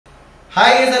Hi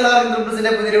guys, എല്ലാവർക്കും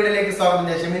ഗ്രൂപ്പിന്റെ പുതിയ വീഡിയോയിലേക്ക് സ്വാഗതം.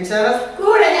 ഞാൻ ഷമിൻഷാnas.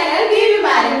 കൂടെ ഞങ്ങൾ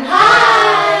ബേബിമാരും.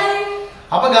 ഹായ്.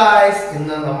 അപ്പോൾ ഗയ്സ്,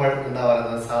 ഇന്ന് നമ്മൾ എന്താ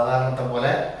പറയുന്നത് സാധാരണത്തെ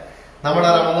പോലെ നമ്മുടെ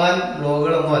റമദാൻ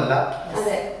വ്ലോഗുകളൊന്നും അല്ല.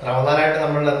 അതെ. റമദാനായിട്ട്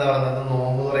നമ്മൾ എന്താ പറയുന്നത്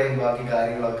നോമ്പ് തുറയും ബാക്കി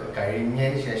കാര്യങ്ങളൊക്കെ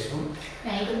കഴിഞ്ഞതിന് ശേഷം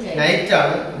നൈറ്റ്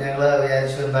ആണ് ഞങ്ങൾ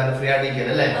വിചാരിച്ചു എന്തായാലും ഫ്രീ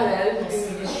ആയിട്ടിരിക്കുന്നത് അല്ലേ.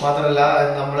 മാത്രമല്ല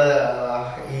നമ്മള്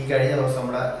ഈ കഴിഞ്ഞ ദിവസം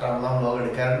നമ്മുടെ റമദാൻ വ്ലോഗ്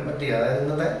എടുക്കാനും പറ്റില്ല, അതായത്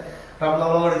ഇന്നത്തെ റമദാൻ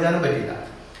വ്ലോഗ് എടുക്കാനും പറ്റില്ല.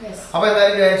 അപ്പൊ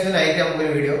എന്തായാലും വിചാരിച്ചു നൈറ്റ്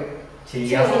നമുക്കൊരു വീഡിയോ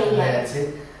ചെയ്യാം വിചാരിച്ച്.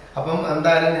 അപ്പം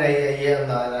എന്തായാലും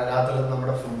രാത്രി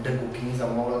നമ്മുടെ ഫുഡ് കുക്കിംഗ്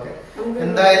സംഭവങ്ങളൊക്കെ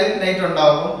എന്തായാലും നൈറ്റ്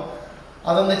ഉണ്ടാവും.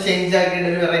 അതൊന്ന് ചേഞ്ച് ആക്കിയിട്ട്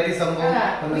ഒരു വെറൈറ്റി സംഭവം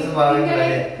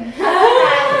ഭാവിക്കുന്നല്ലേ.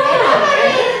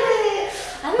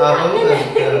 അപ്പം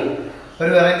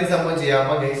ഒരു വെറൈറ്റി സംഭവം ചെയ്യാം.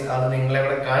 അപ്പൊ ഗൈസ് അത് നിങ്ങളെ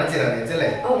ഇവിടെ കാണിച്ചു തരാന്ന്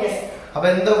വെച്ചല്ലേ. അപ്പൊ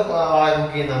എന്തോ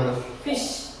കുക്ക് ചെയ്യുന്ന നമ്മള്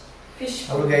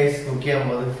അപ്പൊ ഗൈസ് കുക്ക് ചെയ്യാൻ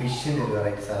പോകുന്നത് ഫിഷിന്റെ ഒരു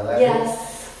വെറൈറ്റി, അതായത്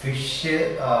ഫിഷ്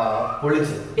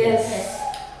പൊള്ളിച്ചത്.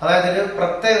 അതായത്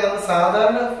പ്രത്യേക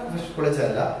സാധാരണ ഫിഷ്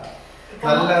പൊള്ളിച്ചതല്ല,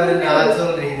 നല്ല ഒരു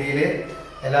നാച്ചുറൽ രീതിയിൽ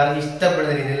എല്ലാവർക്കും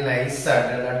ഇഷ്ടപ്പെടുന്ന രീതിയിൽ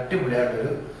നൈസായിട്ട്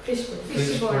അടിപൊളിയായിട്ടൊരു ഫിഷ്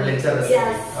പൊള്ളിച്ച റെസിപ്പി.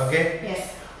 ഓക്കെ,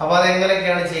 അപ്പൊ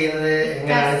അതെങ്ങനെയൊക്കെയാണ് ചെയ്യുന്നത്,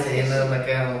 എങ്ങനെയാണ് ചെയ്യുന്നത്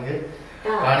എന്നൊക്കെ നമുക്ക്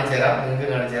കാണിച്ചു തരാം, നിങ്ങൾക്ക്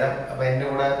കാണിച്ചു തരാം. അപ്പൊ എന്റെ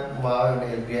കൂടെ ഭാവിയുണ്ട്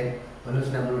ഹെൽപ്പ് ചെയ്യാൻ. മനൂസ്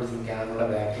നമ്മൾ വിളിച്ചു ക്യാമറയുടെ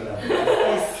ബാക്കിലാണ്.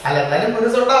 അല്ല എന്നാലും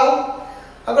മനൂസ് ഉണ്ടാവും,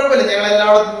 അത് കുഴപ്പമില്ല. ഞങ്ങൾ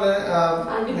എല്ലായിടത്തും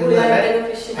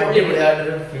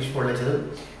അടിപൊളിയായിട്ടൊരു ഫിഷ് പൊള്ളിച്ചതും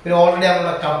പിന്നെ ഓൾറെഡി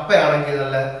നമ്മുടെ കപ്പയാണെങ്കിൽ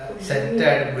നല്ല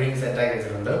സെറ്റായിട്ട് ബ്രീങ് സെറ്റാക്കി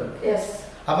വെച്ചിട്ടുണ്ട്.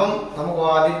 അപ്പം നമുക്ക്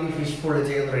ആദ്യം ഈ ഫിഷ്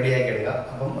പൊള്ളിച്ച് റെഡി ആക്കി എടുക്കാം.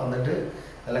 അപ്പം എന്നിട്ട്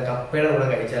നല്ല കപ്പയുടെ കൂടെ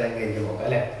കഴിച്ചാൽ എങ്ങനെ ഇരിക്കും നോക്കാം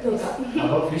അല്ലെ.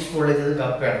 അപ്പൊ ഫിഷ് പൊള്ളിച്ചത്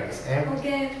കപ്പയാണ്.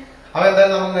 അപ്പൊ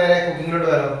എന്തായാലും നമുക്ക് നേരെ കുക്കിങ്ങിലോട്ട്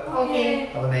വരാം.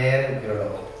 അപ്പൊ നേരെ കുക്കിങ്ങിലോട്ട്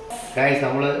പോകാം. ഗൈസ്,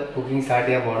 നമ്മള് കുക്കിംഗ് സ്റ്റാർട്ട്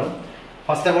ചെയ്യാൻ പോകണം.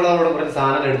 ഫസ്റ്റ് ഓഫ് ഓൾ നമ്മുടെ കുറച്ച്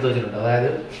സാധനങ്ങൾ എടുത്തു വെച്ചിട്ടുണ്ട്. അതായത്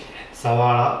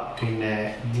സവാള, പിന്നെ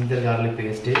ജിഞ്ചർ ഗാർലിക്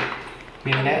പേസ്റ്റ്,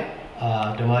 പിന്നെ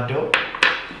ടൊമാറ്റോ,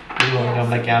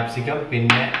 നമ്മുടെ ക്യാപ്സിക്കം,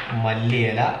 പിന്നെ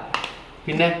മല്ലിയില,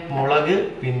 പിന്നെ മുളക്,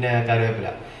 പിന്നെ കറിവേപ്പില.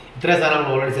 ഇത്രയും സാധനം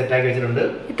ഓൾറെഡി സെറ്റാക്കി വെച്ചിട്ടുണ്ട്.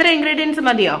 ഇത്ര ഇൻഗ്രീഡിയൻസ്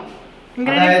മതിയോ?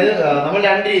 അതായത് നമ്മൾ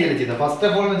രണ്ട് രീതിയിൽ ചെയ്യുന്നത്. ഫസ്റ്റ്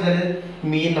ഓഫ് ഓൾ എന്ന് വെച്ചാൽ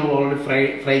മീൻ നമ്മൾ ഓൾറെഡി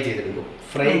ഫ്രൈ ചെയ്തെടുക്കും.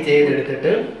 ഫ്രൈ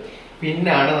ചെയ്തെടുത്തിട്ട്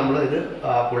പിന്നാണ് നമ്മൾ ഇത്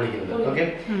പൊള്ളിക്കുന്നത്. ഓക്കെ,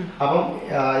 അപ്പം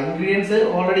ഇൻഗ്രീഡിയൻസ്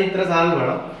ഓൾറെഡി ഇത്ര സാധനം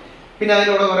വേണം. പിന്നെ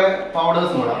അതിലൂടെ കുറെ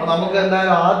പൗഡേഴ്സ് വേണം. അപ്പൊ നമുക്ക്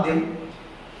എന്തായാലും ആദ്യം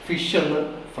ഫിഷ് ഒന്ന്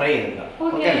ഫ്രൈ ചെയ്തെടുക്കാം.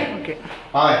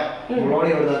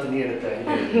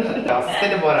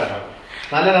 അസിസ്റ്റന്റ് പോരാട്ടോ,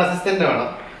 നല്ലൊരു അസിസ്റ്റന്റ് വേണം.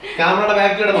 ക്യാമറയുടെ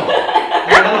ബാക്കിൽ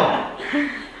ഇടണോ?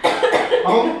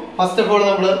 അപ്പം ഫസ്റ്റ് ഓഫ് ഓൾ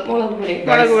നമ്മള്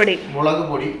മുളക്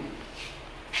പൊടി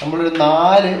നമ്മളൊരു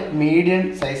 4 മീഡിയം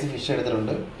സൈസ് ഫിഷ്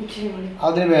എടുത്തിട്ടുണ്ട്.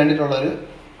 അതിന് വേണ്ടിയിട്ടുള്ളൊരു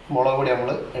മുളക് പൊടി നമ്മൾ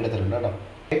എടുത്തിട്ടുണ്ട് കേട്ടോ.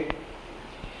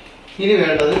 ഇനി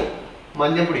വേണ്ടത്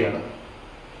മഞ്ഞപ്പൊടിയാണ്.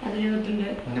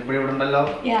 മഞ്ഞപ്പൊടി ഇവിടെ ഉണ്ടല്ലോ.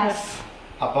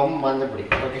 അപ്പം മഞ്ഞപ്പൊടി.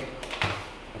 ഓക്കെ,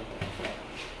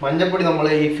 മഞ്ഞപ്പൊടി നമ്മൾ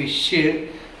ഈ ഫിഷ്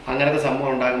അങ്ങനത്തെ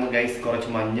സംഭവം ഉണ്ടാകുമ്പോൾ ഗൈസ് കുറച്ച്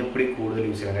മഞ്ഞപ്പൊടി കൂടുതൽ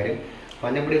യൂസ് ചെയ്യണം. കാര്യം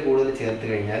മഞ്ഞപ്പൊടി കൂടുതൽ ചേർത്ത്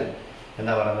കഴിഞ്ഞാൽ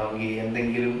എന്താ പറയുക, നമുക്ക് ഈ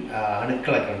എന്തെങ്കിലും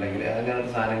അണുക്കളൊക്കെ ഉണ്ടെങ്കിൽ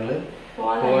അങ്ങനത്തെ സാധനങ്ങൾ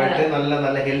പോയിട്ട് നല്ല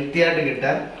നല്ല ഹെൽത്തി ആയിട്ട്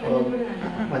കിട്ടാൻ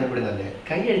മഞ്ഞപ്പൊടി നല്ല.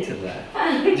 കൈ അടിച്ചല്ല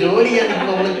ജോലി ചെയ്യാൻ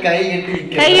നമ്മള് കൈ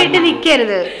കെട്ടി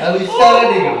നിൽക്കരുത്, അത്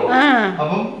ഉഷാറായിട്ടിരിക്കണം.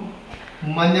 അപ്പം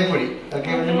മഞ്ഞപ്പൊടി. ഓക്കെ,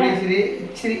 മഞ്ഞപ്പൊടി ഇച്ചിരി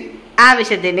ഇച്ചിരി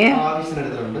ആവശ്യത്തിന്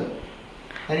എടുത്തിട്ടുണ്ട്.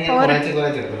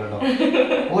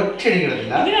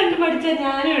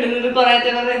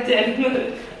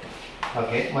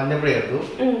 ഓക്കെ, മഞ്ഞപ്പൊടി എടുത്തു.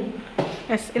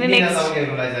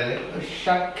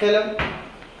 ശകലം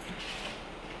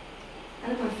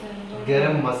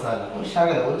ഗരം മസാല,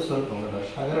 ശകലം ഒരു സ്വല്പം കേട്ടോ,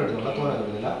 ശകലം എടുത്തുള്ള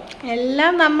തോന്നില്ല.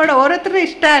 എല്ലാം നമ്മുടെ ഓരോരുത്തരുടെ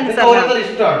ഇഷ്ടമാണ്. ഓരോരുത്തരുടെ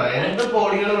ഇഷ്ടമാണ്. എന്ത്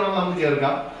പൊടികൾ വേണം നമുക്ക്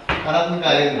ചേർക്കാം, അതൊന്നും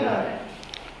കാര്യമില്ല.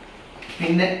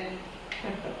 പിന്നെ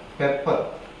പെപ്പർ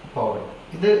പൗഡർ,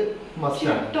 ഇത്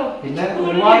മസ്റ്റാണ്. പിന്നെ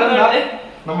ഒരുപാട്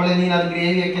നമ്മൾ ഇനി അത്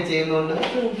ഗ്രേവി ഒക്കെ ചെയ്യുന്നതുകൊണ്ട്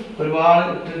ഒരുപാട്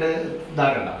ഇട്ടിട്ട്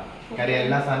ഇതാക്കണ്ട. കാര്യം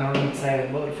എല്ലാ സാധനങ്ങളും മിക്സ്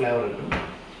ആകുമ്പോൾ ഒരു ഫ്ലേവർ കിട്ടും.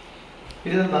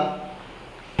 ഇതെന്താ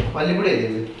മല്ലിപ്പൊടി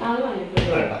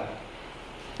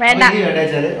വേണ്ട,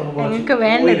 നമുക്ക്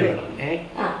വേണ്ടത്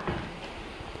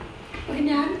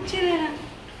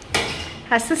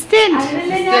അസിസ്റ്റന്റ്.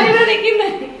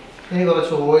 ഇനി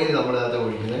കുറച്ച് ഓയിൽ നമ്മൾ അതിനകത്ത്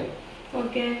ഒഴിക്കുന്നത്.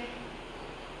 ഓക്കെ,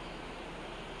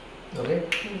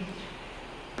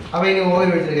 അപ്പൊ ഇനി ഓയിൽ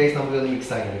ഒഴിച്ചിട്ട് ഗൈസ് നമുക്ക് ഒന്ന്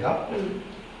മിക്സ് ആക്കി എടുക്കാം.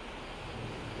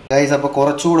 ഗൈസ്, അപ്പൊ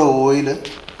കുറച്ചുകൂടെ ഓയിൽ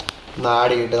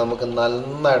നാടിയിട്ട് നമുക്ക്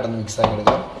നന്നായിട്ടൊന്ന് മിക്സ് ആക്കി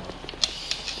എടുക്കാം.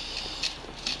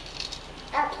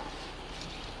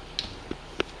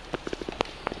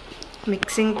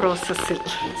 മിക്സിംഗ് പ്രോസസ്സിൽ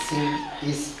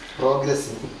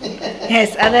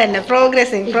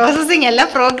പ്രോസസിംഗ് അല്ല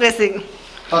പ്രോഗ്രസിംഗ്.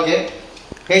 ഓക്കെ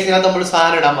ഗൈസ്, ഇതിനകത്ത് നമ്മൾ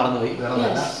സാധനം ഇടാൻ മറന്നുപോയി.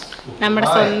 നമ്മുടെ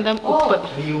സ്വന്തം ഉപ്പ്.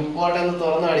 ഈ ഉപ്പോട്ടെ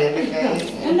തുറന്നു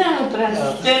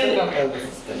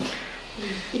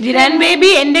ജിനാൻ ബേബി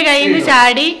എന്റെ കയ്യിൽ നിന്ന്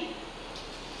ചാടി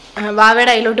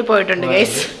വാവയുടെ കയ്യിലോട്ട് പോയിട്ടുണ്ട്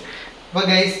ഗൈസ്. അപ്പൊ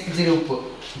ഗൈസ് ഇച്ചിരി ഉപ്പ്,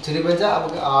 ഇച്ചിരി വെച്ചാൽ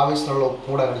നമുക്ക് ആവശ്യമുള്ള ഉപ്പ്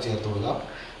കൂടെ അങ്ങോട്ട് ചേർത്ത് കൊടുക്കാം.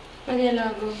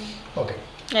 ഓക്കെ,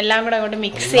 എല്ലാം കൂടെ അങ്ങോട്ട്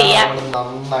മിക്സ് ചെയ്യാം.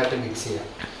 നന്നായിട്ട് മിക്സ് ചെയ്യാം.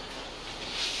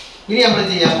 ഇനി നമ്മൾ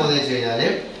ചെയ്യാൻ പോകുന്നത് വെച്ച് കഴിഞ്ഞാല്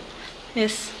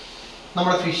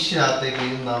നമ്മുടെ ഫിഷിനകത്തേക്ക്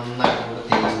നന്നായിട്ട് കൂടെ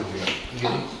തേച്ച് കൊടുക്കുക ഈ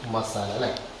ഒരു മസാല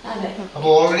അല്ലേ. അപ്പൊ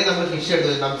ഓൾറെഡി നമ്മൾ ഫിഷ്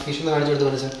എടുത്ത് ഫിഷ് ഒന്ന് കാണിച്ചു കൊടുത്ത്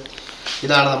മനസ്സിലായി.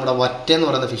 ഇതാണ് നമ്മുടെ വറ്റ എന്ന്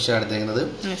പറയുന്ന ഫിഷ് എടുത്തേക്കുന്നത്.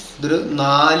 ഇതൊരു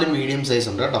 4 മീഡിയം സൈസ്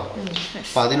ഉണ്ട് കേട്ടോ.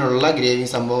 അപ്പൊ അതിനുള്ള ഗ്രേവി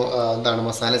സംഭവം എന്താണ്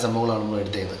മസാല സംഭവങ്ങളാണ് നമ്മൾ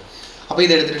എടുത്തേക്കുന്നത്. അപ്പൊ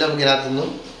ഇത് എടുത്തിട്ട് നമുക്ക് ഇതിനകത്തൊന്ന്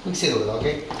മിക്സ് ചെയ്ത് കൊടുക്കാം.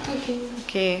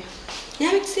 ഓക്കെ,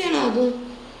 ഞാൻ മിക്സ് ചെയ്യണോ? അത്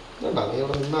നീ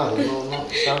ഇവിടെ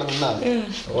നിന്നാൽ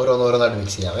ഓരോന്നോരോന്നായിട്ട്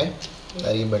മിക്സ് ചെയ്യാവേ,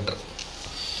 അതായിരിക്കും ബെറ്റർ.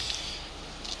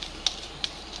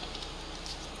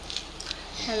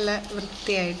 നല്ല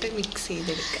വൃത്തിയായിട്ട് മിക്സ്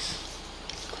ചെയ്തെടുക്കാം.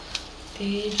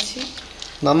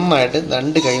 നന്നായിട്ട്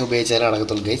 2 കൈ ഉപയോഗിച്ചാലേ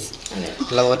നടക്കത്തുള്ളൂ ഗൈസ്.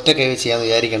 അല്ല ഒറ്റ കൈ വെച്ച് ചെയ്യാന്ന്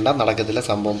വിചാരിക്കേണ്ട, നടക്കത്തില്ല,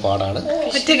 സംഭവം പാടാണ്.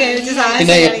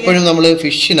 പിന്നെ എപ്പോഴും നമ്മൾ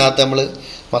ഫിഷിനകത്ത് നമ്മൾ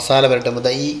മസാല പുരട്ടുമ്പോൾ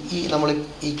ഈ നമ്മൾ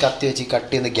ഈ കത്തി വെച്ച്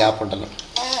കട്ട് ചെയ്യുന്ന ഗ്യാപ്പ് ഉണ്ടല്ലോ,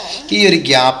 ഈ ഒരു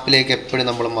ഗ്യാപ്പിലേക്ക് എപ്പോഴും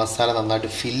നമ്മൾ മസാല നന്നായിട്ട്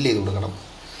ഫില്ല് ചെയ്ത് കൊടുക്കണം.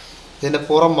 ഇതിൻ്റെ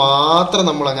പുറം മാത്രം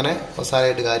നമ്മളങ്ങനെ മസാല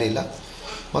ആയിട്ട് കാര്യമില്ല.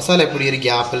 മസാല എപ്പോഴും ഈ ഒരു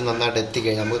ഗ്യാപ്പിൽ നന്നായിട്ട്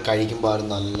എത്തിക്കഴിഞ്ഞാൽ നമുക്ക് കഴിക്കുമ്പോൾ ആ ഒരു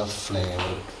നല്ല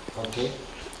ഫ്ലേവർ. ഓക്കെ,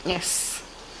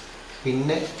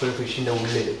 പിന്നെ ഒരു ഫിഷിൻ്റെ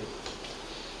ഉള്ളിൽ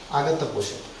അകത്തെ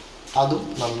പോഷൻ അതും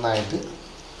നന്നായിട്ട്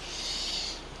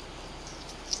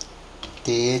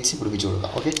തേച്ച് പിടിപ്പിച്ചു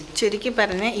കൊടുക്കാം. ഓക്കെ, ചുരുക്കി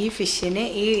പറഞ്ഞ ഈ ഫിഷിനെ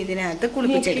ഈ ഇതിനകത്ത്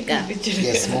കുളിപ്പിച്ചെടുക്കാം.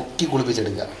 മുക്കി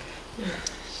കുളിപ്പിച്ചെടുക്കുക.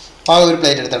 ആ ഒരു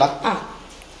പ്ലേറ്റ് എടുത്തടാ.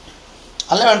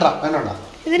 അല്ല വേണ്ട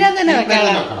ഇതിനകത്ത് തന്നെ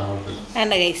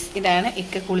വേണ്ട ഗൈസ്. ഇതാണ്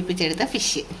ഇക്ക കുളിപ്പിച്ചെടുത്ത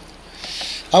ഫിഷ്.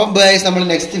 അപ്പം ഗൈസ് നമ്മൾ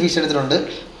നെക്സ്റ്റ് ഫിഷ് എടുത്തിട്ടുണ്ട്.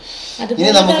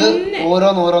 ഇനി നമുക്ക്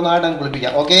ഓരോന്നായിട്ട് അങ്ങ്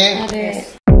കുളിപ്പിക്കാം. ഓക്കെ,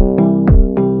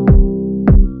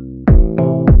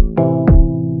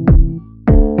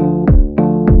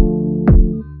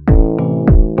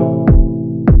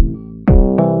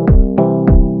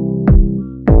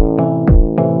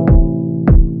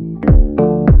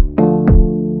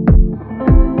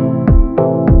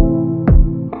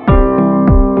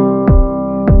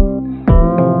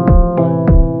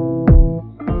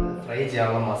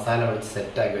 മസാല വെച്ച്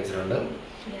സെറ്റ് ആക്കി വെച്ചിട്ടുണ്ട്.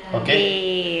 ഓക്കെ,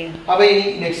 അപ്പൊ ഇനി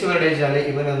നെക്സ്റ്റ് വേർഡ് വെച്ചാൽ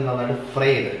ഇവനൊന്ന് നന്നായിട്ട് ഫ്രൈ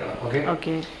ചെയ്തെടുക്കണം.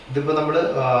 ഓക്കെ, ഇതിപ്പോ നമ്മള്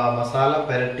മസാല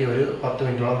പുരട്ടി ഒരു 10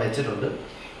 മിനിറ്റോളം വെച്ചിട്ടുണ്ട്.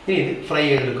 ഇനി ഇത് ഫ്രൈ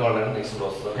ചെയ്തെടുക്കാനുള്ളതാണ് നെക്സ്റ്റ്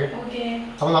പ്രോസസ്. ഓക്കെ,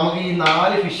 അപ്പൊ നമുക്ക് ഈ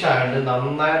 4 ഫിഷ് ആയതുകൊണ്ട്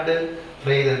നന്നായിട്ട്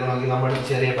ഫ്രൈ ചെയ്തെടുക്കണമെങ്കിൽ നമ്മുടെ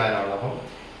ചെറിയ പാൻ ആണ്. അപ്പം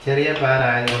ചെറിയ പാൻ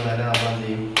ആയതുകൊണ്ട് തന്നെ നമ്മൾ എന്ത്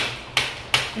ചെയ്യും,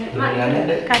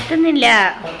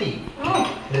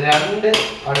 2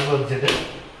 അടുപ്പ് വെച്ചിട്ട്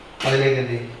അതിലേക്ക്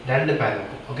എന്ത് ചെയ്യും 2 പാൻ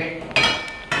വെക്കും. ഓക്കെ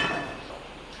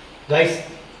ഗൈസ്,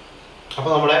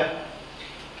 അപ്പോൾ നമ്മുടെ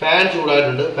പാൻ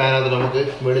ചൂടായിട്ടുണ്ട്. പാനകത്ത് നമുക്ക്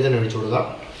വെളിച്ചെണ്ണ ഒഴിച്ചു കൊടുക്കാം.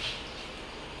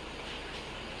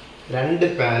 2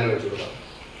 പാൻ ഒഴിച്ചു കൊടുക്കാം.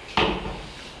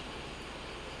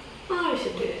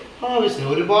 ആവശ്യത്തിന്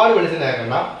ഒരുപാട് വെളിച്ചെണ്ണ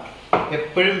ആക്കണ്ട.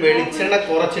 എപ്പോഴും വെളിച്ചെണ്ണ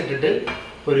കുറച്ചിട്ടിട്ട്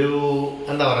ഒരു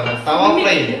എന്താ പറയുക തവ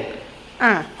ഫ്രൈ ഇല്ലേ,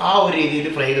 ആ ഒരു രീതിയിൽ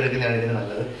ഫ്രൈ ചെയ്തെടുക്കുന്നതാണ് ഇതിന്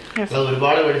നല്ലത്. അല്ലാതെ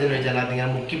ഒരുപാട് വെളിച്ചെണ്ണ വെച്ചാൽ അതിനകത്ത്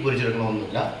ഇങ്ങനെ മുക്കി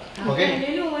പൊരിച്ചെടുക്കണമെന്നില്ല. ഓക്കെ,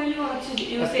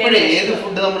 എപ്പോഴും ഏത്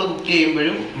ഫുഡ് നമ്മൾ കുക്ക്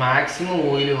ചെയ്യുമ്പോഴും മാക്സിമം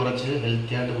ഓയിൽ കുറച്ച്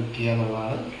ഹെൽത്തി ആയിട്ട് കുക്ക് ചെയ്യുക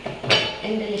എന്നുള്ളതാണ്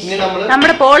ഇനി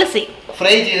നമ്മുടെ പോളിസി.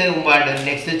 ഫ്രൈ ചെയ്തതിന് മുമ്പായിട്ട്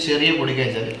നെക്സ്റ്റ് ചെറിയ പൊടി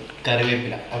കഴിച്ചാൽ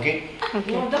കറിവേപ്പില. ഓക്കെ,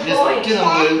 ജസ്റ്റ്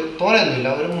നമുക്കൊരു തോനെയൊന്നുമില്ല,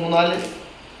 ഒരു 3-4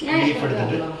 ബീഫ്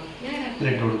എടുത്തിട്ട്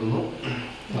ഇതിലിട്ട് കൊടുക്കുന്നു.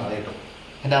 കേട്ടോ,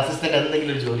 എൻ്റെ അസിസ്റ്റന്റ്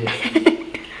എന്തെങ്കിലും ഒരു ജോലിയാണ്.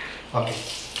 ഓക്കെ,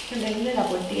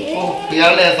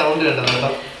 ഇയാളുടെ സൗണ്ട് കേട്ടോ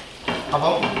കേട്ടോ.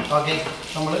 അപ്പം ഓക്കെ,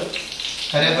 നമ്മൾ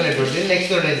കറിവേപ്പില ഇട്ട് കൊടുത്ത്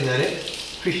നെക്സ്റ്റ് വേർഡ് വെച്ചാൽ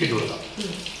ഫിഷ് ഇട്ട് കൊടുക്കാം.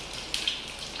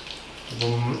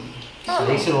 അപ്പം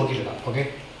സൈസ് നോക്കിയിടാം. ഓക്കെ,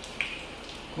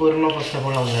 ഒരെണ്ണം ഫസ്റ്റ് ഓഫ്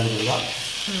ഓൾ നമ്മൾ എടുക്കുക.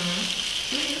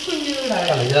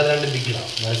 ഇതിനകത്ത് 2 ബിഗ് ഇടാം,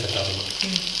 നല്ല സെറ്റാകുന്നു.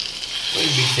 ഒരു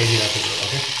ബിഗ് സൈസ് ഇതിനകത്ത് ഇടുക.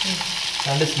 ഓക്കെ,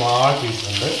 2 സ്മാൾ പീസ്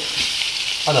ഉണ്ട്,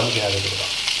 അത് നമുക്ക് ഇതിനകത്ത്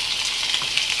കൊടുക്കാം.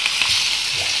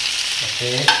 ഓക്കെ,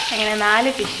 അങ്ങനെ 4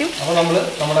 ഫിഷും. അപ്പോൾ നമ്മൾ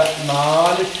നമ്മുടെ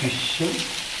 4 ഫിഷും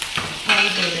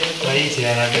ഫ്രൈ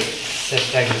ചെയ്യാനായിട്ട്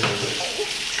സെറ്റാക്കി വെച്ചിട്ടുണ്ട്.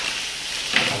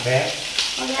 ഓക്കെ,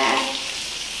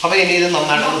 അപ്പോൾ ഇനി ഇത്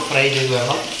നന്നായിട്ട് ഫ്രൈ ചെയ്ത്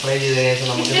വേണം. ഫ്രൈ ചെയ്തതിനു ശേഷം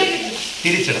നമുക്ക്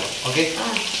തിരിച്ചിടണം. ഓക്കെ,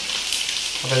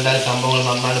 അപ്പോൾ എന്തായാലും സംഭവങ്ങൾ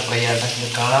നന്നായിട്ട് ഫ്രൈ ആകട്ടെ. ഇത്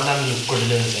കാണാൻ തന്നെ ലുക്ക്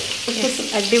ഇടുന്നത്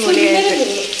അടിപൊളിയായിട്ട്.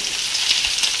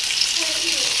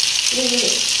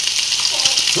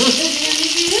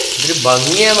 ഇതിന്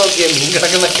ഭംഗിയാ നോക്കിയാ മീൻ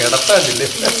കിടക്കുന്ന കിടത്താണ്ടില്ലേ,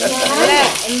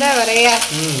 എന്താ പറയാ,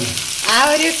 ആ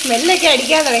ഒരു സ്മെല്ലൊക്കെ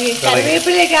അടിക്കാൻ തുടങ്ങി.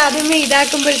 കറിവേപ്പിലൊക്കെ ആദ്യമേ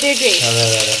ഇതാക്കുമ്പോഴത്തേക്കേ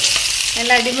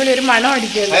നല്ല അടിപൊളി ഒരു മണം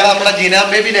അടിക്കും. നമ്മുടെ ജിനാ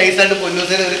ബേബി നൈസായിട്ട്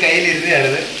പൊന്നൂസിന് ഒരു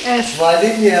കയ്യിലിരുന്നായിരുന്നു.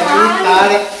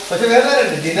 പക്ഷെ വേറെ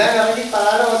ജിനാ ഇറങ്ങി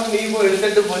താഴെ വന്ന് നീ പോയി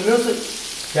എടുത്തിട്ട് പൊന്നൂസ്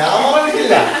ക്യാമറ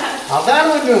കിട്ടില്ല. അതാണ്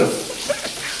ഉന്നൂസ്.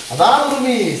 അതാണ്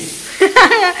ഉർമീസ്.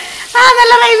 ആ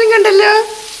നല്ല റൈസിംഗ് ഉണ്ടല്ലോ.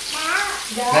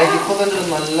 ഇപ്പൊ തന്നെ ഒരു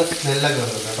നല്ല സ്മെല്ലൊക്കെ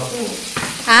വരുന്നുണ്ട് കേട്ടോ.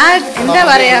 ആ എന്താ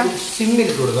പറയാ, സിമ്മിൽ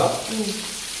കൊടുക്കുക.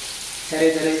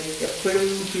 എപ്പോഴും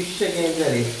ഫിഷ് ഒക്കെ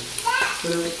വെച്ചാല്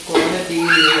ഒരു കുറഞ്ഞ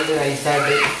തീയിൽ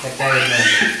ഐസായിട്ട് സെറ്റായി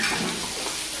വരുന്നതാണ്.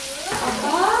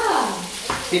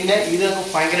 പിന്നെ ഇത്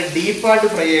ഭയങ്കര ഡീപ്പായിട്ട്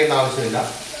ഫ്രൈ ചെയ്യേണ്ട ആവശ്യമില്ല,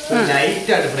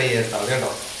 ലൈറ്റ് ആയിട്ട് ഫ്രൈ ചെയ്തിട്ടാവും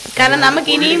കേട്ടോ. കാരണം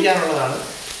നമുക്ക് ഇനിയും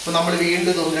ഇപ്പൊ നമ്മൾ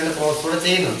വീണ്ടും 1-2 പ്രോസസ് കൂടെ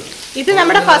ചെയ്യുന്നുണ്ട്. ഇത്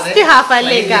നമ്മുടെ ഫസ്റ്റ് ഹാഫ്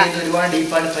അല്ലേ? ഒരുപാട്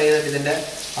ഡീപ്പായിട്ട് ഫ്രൈ ചെയ്തിട്ട് ഇതിന്റെ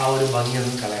ആ ഒരു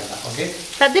ഭംഗിയൊന്നും കളയണ്ട. ഓക്കെ,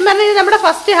 സത്യം പറഞ്ഞാൽ നമ്മുടെ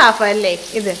ഫസ്റ്റ് ഹാഫ് അല്ലേ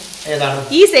ഇത്? ഏതാണ്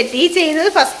ഈ സെറ്റ് ഈ ചെയ്യുന്നത്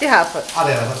ഫസ്റ്റ് ഹാഫ്?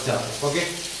 അതെ അതെ, ഫസ്റ്റ് ഹാഫ്. ഓക്കെ,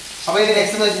 അപ്പൊ ഇത്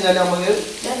നെക്സ്റ്റ് എന്ന് വെച്ചാൽ നമുക്ക്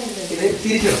ഇത്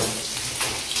തിരിച്ചിടണം.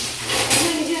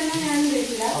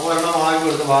 അപ്പൊ ഒരെണ്ണം വാങ്ങി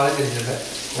കൊടുത്ത് ഭാഗം തിരിച്ചിട്ട്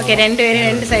ഓക്കെ, രണ്ടുപേരും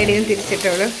രണ്ട് സൈഡിലും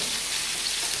തിരിച്ചിട്ടോളൂ.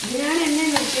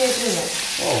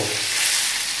 ഓ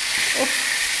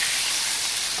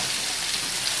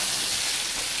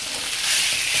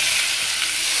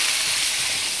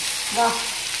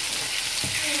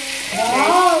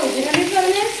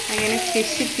അങ്ങനെ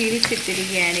ഫിഷ്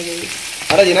തിരിച്ചിട്ടിരിക്കുകയാണ്.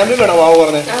 അതെ, ജിനാബി വേണം വാവ്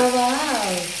പറഞ്ഞേ.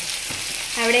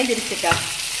 അവിടെയും തിരിച്ചിട്ടോ.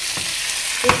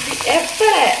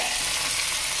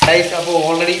 അപ്പോൾ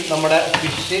ഓൾറെഡി നമ്മുടെ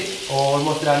ഫിഷ്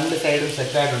ഓൾമോസ്റ്റ് 2 സൈഡും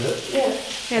സെറ്റ് ആയിട്ടുണ്ട്.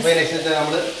 അപ്പൊ നെക്സ്റ്റ്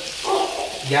നമ്മൾ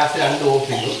ഗ്യാസ് 2 ഓഫ്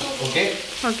ചെയ്തു. ഓക്കെ,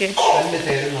 2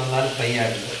 സൈഡും നന്നായി ഫ്രൈ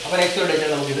ആയിട്ടുണ്ട്. അപ്പൊ നെക്സ്റ്റ്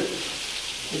വെച്ചാൽ നമുക്കിത്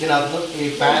ഇതിനകത്ത് ഈ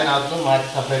പാനിനകത്ത് മാറ്റി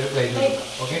സെപ്പറേറ്റ് പ്ലേറ്റ് എടുക്കാം.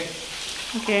 ഓക്കെ,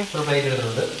 ഒരു പ്ലേറ്റ്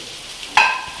എടുത്തിട്ടുണ്ട്.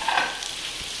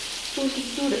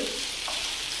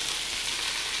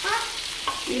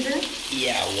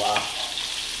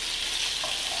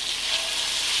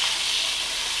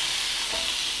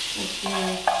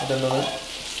 ഇതെന്നത്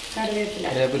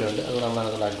കറിവേപ്പിലുണ്ട്, അത് നമ്മൾ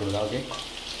അതിനകത്ത് ആക്കി കൊടുക്കാം. ഓക്കെ,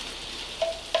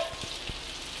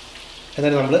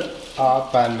 എന്നിട്ട് നമ്മൾ ആ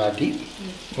പാൻ മാറ്റി.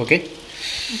 ഓക്കെ,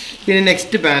 പിന്നെ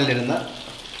നെക്സ്റ്റ് പാനിലിരുന്ന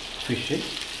ഫിഷ്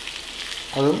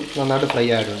അതും നന്നായിട്ട് ഫ്രൈ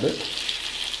ആയിട്ടുണ്ട്.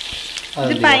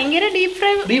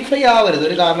 ഡീപ് ഫ്രൈ ആവരുത്,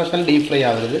 ഒരു കാരണവശാലും ഡീപ് ഫ്രൈ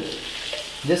ആവരുത്.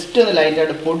 ജസ്റ്റ് ഒന്ന്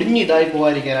ലൈറ്റായിട്ട് പൊടിഞ്ഞ് ഇതായി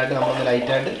പോകാതിരിക്കാനായിട്ട് നമ്മളൊന്ന്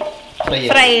ലൈറ്റായിട്ട് ഫ്രൈ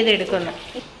ചെയ്തെടുക്കുന്നു.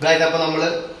 അപ്പോൾ നമ്മൾ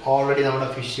ഓൾറെഡി നമ്മുടെ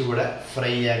ഫിഷ് ഇവിടെ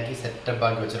ഫ്രൈ ആക്കി സെറ്റപ്പ്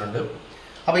ആക്കി വെച്ചിട്ടുണ്ട്.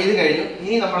 അപ്പോൾ ഇത് കഴിഞ്ഞു.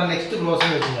 ഇനി നമ്മുടെ നെക്സ്റ്റ് പ്രോസസ്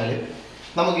എന്ന് വെച്ച് കഴിഞ്ഞാൽ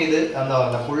നമുക്കിത് എന്താ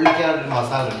പറയുക, പൊള്ളിക്കാനൊരു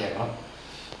മസാല റെഡിയാക്കണം.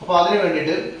 അപ്പോൾ അതിന്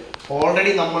വേണ്ടിയിട്ട്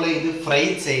ഓൾറെഡി നമ്മൾ ഇത് ഫ്രൈ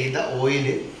ചെയ്ത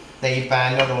ഓയില് ഈ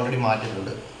പാനിലോട്ട് ഓൾറെഡി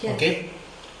മാറ്റിയിട്ടുണ്ട്. ഓക്കെ,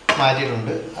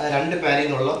 മാറ്റിയിട്ടുണ്ട്. അത് 2 പാനിൽ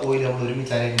നിന്നുള്ള ഓയിൽ നമ്മൾ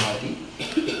ഒരുമിച്ച് അതിലേക്ക് മാറ്റി.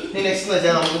 ഇനി നെക്സ്റ്റ് എന്ന്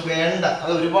വെച്ചാൽ നമുക്ക് വേണ്ട,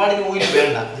 അത് ഒരുപാട് ഓയിൽ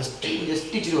വേണ്ട, ജസ്റ്റ്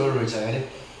ഇച്ചിരി ഓയിൽ ഒഴിച്ചാൽ കാര്യം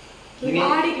ഇനി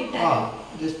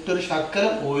ജസ്റ്റ് ഒരു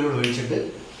ശക്കലം ഓയിലോട് ഒഴിച്ചിട്ട്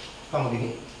നമുക്കിനി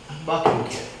ബാക്കി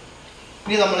നോക്കിയാൽ.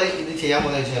 ഇനി നമ്മൾ ഇത് ചെയ്യാൻ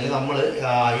പോകുന്നത് വെച്ചാൽ നമ്മൾ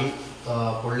ഈ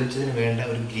പൊള്ളിച്ചതിന് വേണ്ട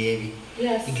ഒരു ഗ്രേവി,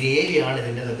 ഈ ഗ്രേവിയാണ്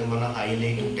ഇതിന്റെ സത്യം പറഞ്ഞാൽ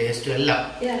ഹൈലൈറ്റും ടേസ്റ്റും എല്ലാം.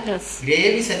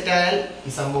 ഗ്രേവി സെറ്റായാൽ ഈ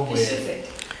സംഭവം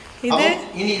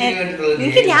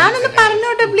ഞാനൊന്ന്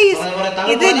പറഞ്ഞോട്ടെ പ്ലീസ്.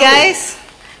 ഇത് ഗൈസ്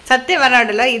സത്യം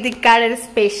പറഞ്ഞോട്ടല്ലോ, ഇത് ഇക്കാടെ ഒരു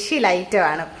സ്പെഷ്യൽ ഐറ്റം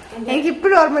ആണ്. എനിക്ക്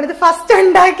ഇപ്പോഴും ഓർമ്മ, ഇത് ഫസ്റ്റ്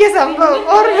ഉണ്ടാക്കിയ സംഭവം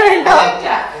ഓർമ്മയുണ്ടോ?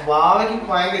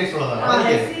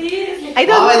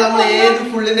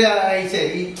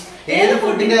 ഏത്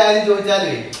ഫുഡിന്റെ കാര്യം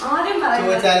ചോദിച്ചാലും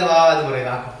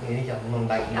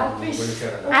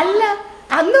അല്ല,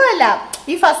 അന്നുമല്ല,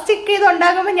 ഈ ഫസ്റ്റ് ഇത്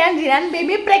ഉണ്ടാക്കുമ്പോ ഞാൻ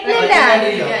ബേബി പ്രഗ്നന്റ് ആണ്.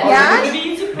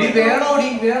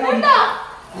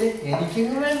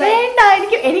 വേണ്ട,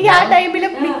 എനിക്ക് ആ ടൈമില്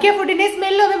മിക്ക ഫുഡിന്റെ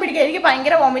സ്മെല്ലൊന്നും പിടിക്കാം. എനിക്ക്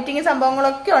ഭയങ്കര വോമിറ്റിങ്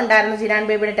സംഭവങ്ങളൊക്കെ ഉണ്ടായിരുന്നു ജിനാൻ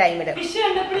ബേബിയുടെ ടൈമില്.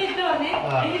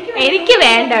 എനിക്ക്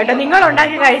വേണ്ട കേട്ടോ, നിങ്ങൾ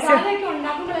ഉണ്ടാക്കി കഴിച്ചു.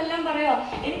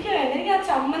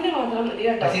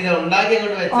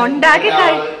 ഉണ്ടാക്കി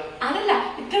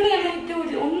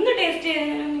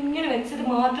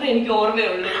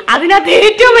അതിനകത്ത്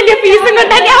ഏറ്റവും വലിയ പീസും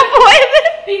കൊണ്ടാ ഞാൻ പോയത്.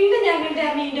 പിന്നെ ഞാൻ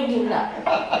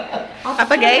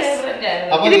അപ്പൊ ഗൈസ്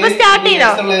ഇതിപ്പോ സ്റ്റാർട്ട് ചെയ്തോ?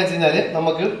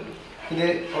 നമുക്ക് ഇത്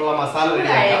ഉള്ള മസാല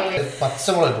റെഡിയാക്കാം.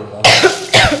 പച്ചമുളക് ഇട്ട്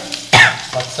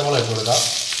കൊടുക്കാം.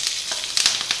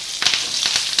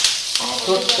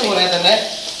 തൊട്ടുപോലെ തന്നെ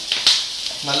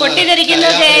പൊട്ടിത്തെറിക്കുന്നു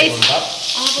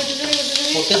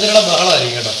പൊട്ടിത്തെറിയുടെ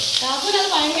ബഹളമായിരിക്കും കേട്ടോ.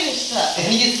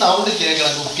 എനിക്ക് സൗണ്ട്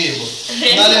കേൾക്കണം കുക്ക് ചെയ്യുമ്പോൾ,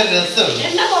 എന്നാലും രസമുണ്ട്.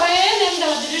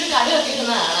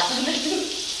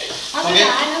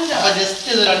 അപ്പൊ ജസ്റ്റ്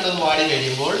ഇത് രണ്ടൊന്ന് വാടി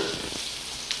കഴിയുമ്പോൾ,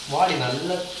 വാടി നല്ല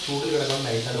ചൂട് കിടക്കുന്ന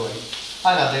നൈസായിട്ട് വാടി,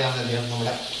 അതിനകത്തേക്ക് നമുക്ക് എന്ത് ചെയ്യാം,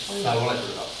 നമ്മുടെ സവാള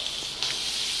ഇട്ടുകൊടുക്കാം.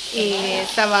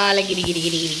 സവാള ഗിരി ഗിരി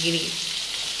ഗിരി ഗിരി ഗിരി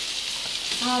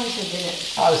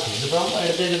ആവശ്യം. ഇതിപ്പം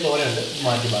എടുത്ത് വെച്ച് തോരയുണ്ട്,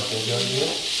 മാറ്റി ബാക്കി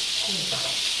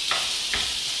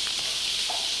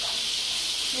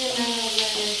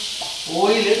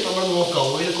ഓയില് നമ്മൾ നോക്കാം.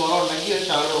 ഓയിൽ കുറവുണ്ടെങ്കിൽ ഒരു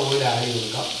ശകലം ഓയിൽ ആഡ് ചെയ്ത്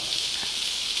കൊടുക്കാം.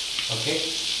 ഓക്കെ,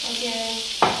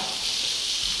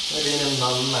 ഇതിനെ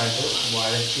നന്നായിട്ട്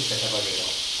വഴറ്റി സെറ്റപ്പ് ആക്കി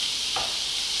ഇടാം.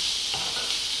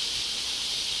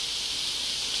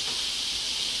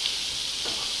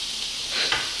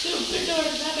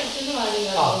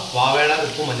 വാവയുടെ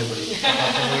ഉപ്പും മഞ്ഞപ്പൊടി.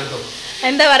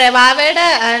 എന്താ പറയാ വാവയുടെ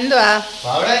എന്തുവാ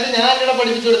ഞാൻ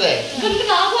പഠിപ്പിച്ചു കൊടുത്തേ.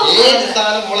 ഏത്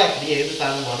സാധനം മോളെ ഏത്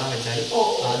സാധനം വാടാൻ വെച്ചാലും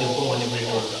ആദ്യം ഉപ്പും മഞ്ഞപ്പൊടി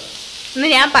ഇട്ട് കൊടുക്കുക. ഇന്ന്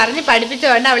ഞാൻ പറഞ്ഞ്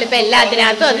പഠിപ്പിച്ചോണ്ട് അവളിപ്പോ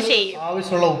എല്ലാത്തിനകത്തും അത് ചെയ്യും.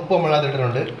 ആവശ്യമുള്ള ഉപ്പ് നമ്മളത്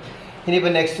ഇട്ടിട്ടുണ്ട്. ഇനിയിപ്പോ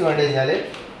നെക്സ്റ്റ് വേണ്ടി കഴിഞ്ഞാല്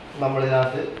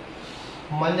നമ്മളിതിനകത്ത്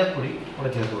മഞ്ഞപ്പൊടി കൂടെ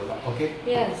ചേർത്ത് കൊടുക്കാം. ഓക്കെ,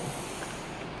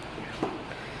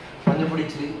 മഞ്ഞപ്പൊടി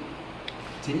ഇച്ചിരി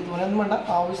ഇച്ചിരി തോന്നൊന്നും വേണ്ട,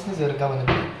 ആവശ്യത്തിന് ചേർക്കാം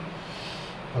മഞ്ഞപ്പൊടി.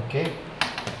 ഓക്കെ,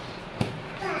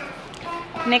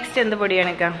 നെക്സ്റ്റ് എന്ത്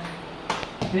പൊടിയാണ്?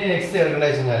 ഇനി നെക്സ്റ്റ് ചേർക്കേണ്ട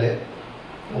വെച്ച് കഴിഞ്ഞാല്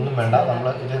ഒന്നും വേണ്ട, നമ്മൾ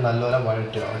ഇത് നല്ലപോലെ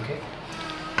വഴറ്റുക.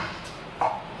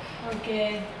 ഓക്കെ,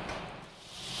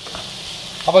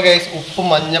 അപ്പൊ ഗൈസ് ഉപ്പും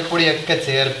മഞ്ഞപ്പൊടിയൊക്കെ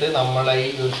ചേർത്ത് നമ്മളെ ഈ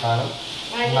ഒരു സാധനം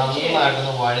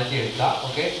നന്നായിട്ടൊന്ന് വഴറ്റിയെടുക്കാം.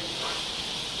 ഓക്കെ,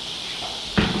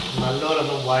 നല്ലപോലെ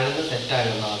ഒന്ന് വഴന്ന്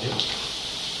സെറ്റായിരുന്നു ആദ്യം.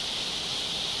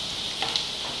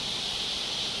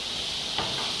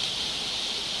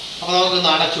 അപ്പൊ നമുക്കൊന്ന്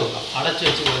അടച്ചു വെക്കാം. അടച്ചു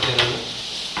വെച്ച് കുറച്ചേരം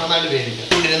നന്നായിട്ട് വേവിക്കാം.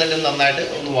 ഇരുന്നിട്ട് നന്നായിട്ട്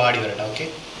ഒന്ന് വാടി വരട്ടെ. ഓക്കെ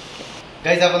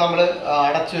ഗൈസ്, അപ്പൊ നമ്മൾ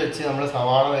അടച്ചു വെച്ച് നമ്മൾ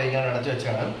സവാള വേവിക്കാൻ അടച്ചു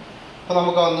വെച്ചാണ്. അപ്പൊ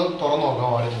നമുക്ക് ഒന്ന് തുറന്നു നോക്കാം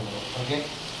വാടി നിന്നത്. ഓക്കെ,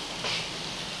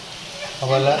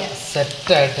 അതുപോലെ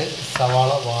സെറ്റായിട്ട്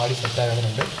സവാള വാടി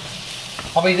സെറ്റാകുന്നുണ്ട്.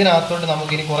 അപ്പോൾ ഇതിനകത്തോട്ട്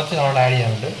നമുക്കിനി കുറച്ച് നമ്മൾ ആഡ്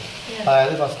ചെയ്യാനുണ്ട്.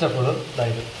 അതായത് ഫസ്റ്റ് ഓഫ് ഓൾ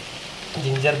ഇതായത്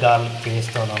ജിഞ്ചർ ഗാർലിക്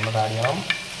പേസ്റ്റ് നമ്മൾ ആഡ് ചെയ്യണം.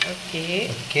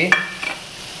 ഓക്കെ,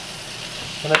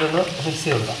 എന്നിട്ടൊന്ന് മിക്സ്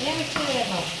ചെയ്ത് കൊടുക്കാം.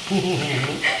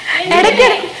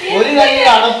 ഒരു കൈ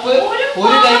അടപ്പ്,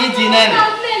 ഒരു കൈ ജിനാൻ,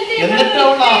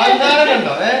 എന്നിട്ടുള്ള അഹങ്കാരം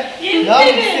കണ്ടോ? ഞാൻ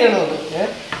മിക്സ് ചെയ്യണമെന്ന്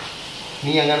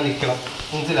നീ അങ്ങനെ നിൽക്കണം,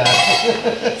 മനസ്സിലായോ?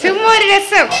 ചുമ്മാ ഒരു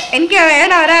രസം. എനിക്ക്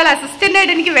വേണം ഒരാൾ അസിസ്റ്റന്റ്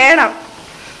ആയിട്ട്, എനിക്ക് വേണം.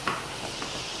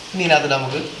 ഇനി ഇതിനകത്ത്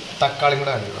നമുക്ക് തക്കാളി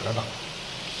കൂടെ അരിഞ്ഞു കേട്ടോ.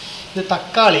 ഇത്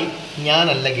തക്കാളി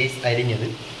ഞാനല്ല ഗൈസ് അരിഞ്ഞത്,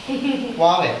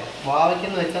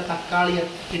 വാവയ്ക്കെന്ന് വെച്ചാൽ തക്കാളി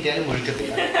കിട്ടിയാലും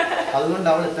മുഴുക്കത്തില്ല. അതുകൊണ്ട്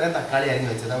അവൾ ഇത്രയും തക്കാളി അരിഞ്ഞു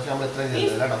വെച്ചത്. പക്ഷെ നമ്മൾ ഇത്രയും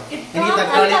ചേർത്തത് കേട്ടോ. എനിക്ക്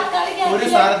തക്കാളി ഒരു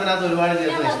സാധനത്തിനകത്ത് ഒരുപാട്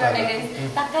ചേർത്ത് ഇഷ്ടമാണ്.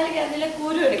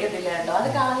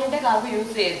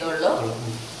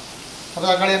 അപ്പൊ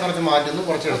തക്കാളി ഞാൻ കുറച്ച് മാറ്റുന്നു,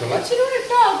 കുറച്ച് എടുത്തോളാം.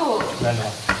 വേണ്ട,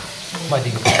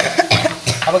 മാറ്റിക്കും.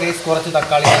 അപ്പൊ ഗൈസ് കുറച്ച്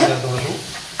തക്കാളി ചേർത്ത് കൊടുത്തു.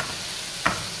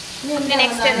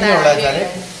 ഇനിയുള്ള വെച്ചാല്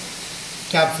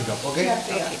ക്യാപ്സിക്കം. ഓക്കെ,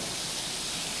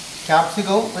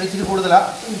 ക്യാപ്സിക്കവും ഇച്ചിരി കൂടുതലാ,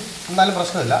 എന്നാലും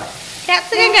പ്രശ്നമില്ല.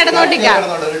 ക്യാപ്സിക്കം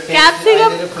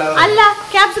അല്ല,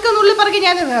 ക്യാപ്സിക്കം ഉള്ളിൽ പറക്കി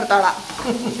ഞാൻ നിർത്തോളാം.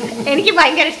 എനിക്ക്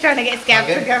ഭയങ്കര ഇഷ്ടമാണ്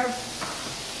ക്യാപ്സിക്കം.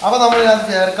 അപ്പൊ നമ്മൾ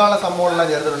ഇതിനകത്ത് ചേർക്കാനുള്ള സംഭവങ്ങളെല്ലാം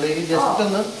ചേർത്തിട്ടുണ്ട്. ഇനി ജസ്റ്റ്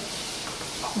ഒന്ന്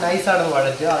നൈസായിട്ട്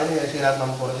വഴറ്റുക. അതിന് ശേഷം ഇതിനകത്ത്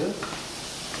നമുക്ക് കുറച്ച്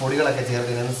പൊടികളൊക്കെ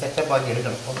ചേർത്ത് ഇതിനൊന്ന് സെറ്റപ്പ് ആക്കി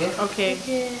എടുക്കണം. ഓക്കെ,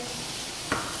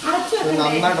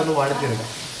 നന്നായിട്ടൊന്ന് വഴറ്റിയെടുക്കാം.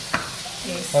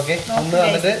 ഓക്കെ, ഒന്ന്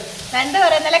വന്നിട്ട്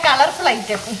കളർഫുൾ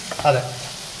ഐറ്റം. അതെ,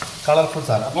 കളർഫുൾ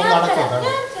സാധനം. അപ്പൊ ഒന്ന് അടച്ചു വെക്കാം.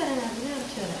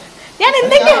 ഞാൻ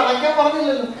എന്തെങ്കിലുമൊക്കെ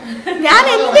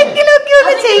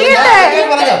ഒന്ന് ചെയ്യട്ടെ.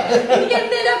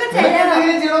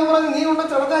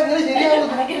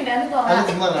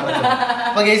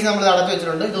 അപ്പൊ കേസ് നമ്മൾ അടച്ചു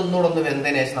വെച്ചിട്ടുണ്ട്. ഇതൊന്നുകൂടെ ഒന്ന്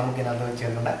വെന്തതിന് ശേഷം നമുക്ക് ഇതിനകത്ത്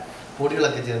ചേർക്കേണ്ട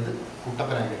പൊടികളൊക്കെ ചേർത്ത്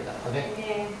കുട്ടപ്പനാക്കി എടുക്കാം. ഓക്കെ,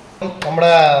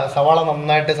 നമ്മുടെ സവാള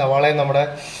നന്നായിട്ട്, സവാളയും നമ്മുടെ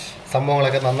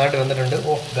സംഭവങ്ങളൊക്കെ നന്നായിട്ട് വന്നിട്ടുണ്ട്.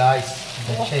 ഓ ഗായ്സ്,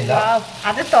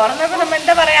 അത് തുറന്നപ്പോ നമ്മൾ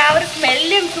എന്താ പറയാ, ആ ഒരു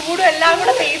സ്മെല്ലും ചൂടും എല്ലാം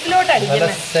കൂടെ ഫേസിലോട്ട്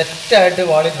അടിക്കുന്നത്. സെറ്റായിട്ട്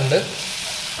വാടിയിട്ടുണ്ട്.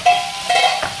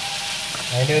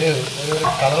 അതിന്റെ ഒരു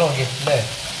കളർ നോക്കി അല്ലേ,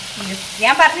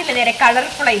 ഞാൻ പറഞ്ഞില്ലേ നേരെ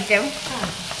കളർഫുൾ ഐറ്റം.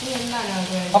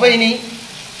 അപ്പൊ ഇനി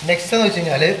നെക്സ്റ്റ് എന്ന് വെച്ച്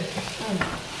കഴിഞ്ഞാല്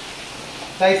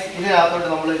ഇതിനകത്തോട്ട്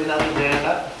നമ്മൾ ഇതിനകത്ത് വേണ്ട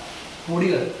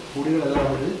പൊടികളെല്ലാം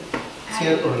നമുക്ക്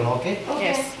ചേർത്ത് കൊടുക്കണം. ഓക്കെ,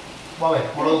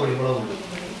 മുളക് പൊടി.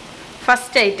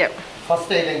 ഫസ്റ്റ് ഐറ്റം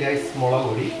ഗൈസ് മുളക്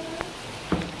പൊടി.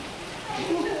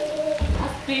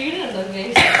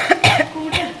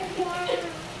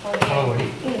 മുളക് പൊടി.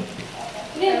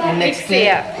 നെക്സ്റ്റ്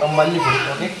മല്ലിപ്പൊടി.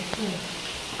 ഓക്കെ,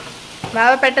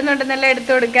 മാവ പെട്ടെന്നുണ്ടെന്നെല്ലാം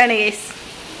എടുത്തു കൊടുക്കാണ് ഗൈസ്.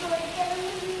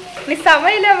 ഇനി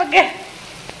സമയമില്ല നമുക്ക്.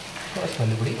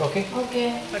 മല്ലിപ്പൊടി. ഓക്കെ,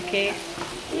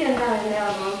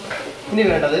 ഇനി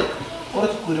വേണ്ടത്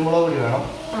കുറച്ച് കുരുമുളക് പൊടി വേണം.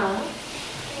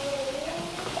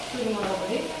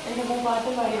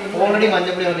 ഓൾറെഡി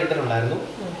മഞ്ഞപ്പൊടി നമ്മൾ ഇട്ടിട്ടുണ്ടായിരുന്നു.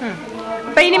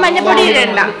 അപ്പൊ ഇനി മഞ്ഞപ്പൊടി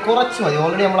ഇടണ്ട, കുറച്ച് മതി.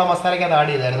 ഓൾറെഡി നമ്മൾ ആ മസാലക്കകത്ത്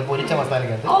ആഡ് ചെയ്തായിരുന്നു, പൊരിച്ച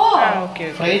മസാലക്കകത്ത്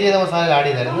ഫ്രൈ ചെയ്ത മസാല ആഡ്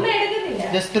ചെയ്തായിരുന്നു.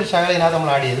 ജസ്റ്റ് ഒരു ശകലം ഇതിനകത്ത്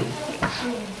നമ്മൾ ആഡ് ചെയ്തു.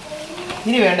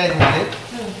 ഇനി വേണ്ടത്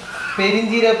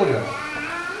പെരിഞ്ജീരകപ്പൊടി വേണം.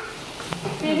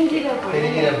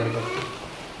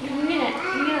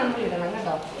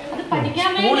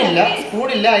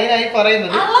 സ്പൂണില്ല, അതിനായി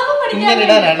പറയുന്നത് ഇങ്ങനെ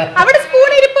ഇടാനാണ്. അവിടെ സ്പൂൺ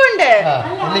ഇരിപ്പുണ്ട്.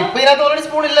 അല്ല, ഇപ്പൊ ഇതിനകത്ത് ഓൾറെഡി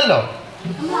സ്പൂൺ ഇല്ലല്ലോ.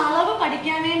 അളവ്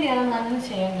പഠിക്കാൻ വേണ്ടിയാണ് നമ്മൾ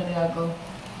ചെയ്യേണ്ടത്. ആക്കോ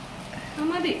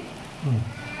മതി,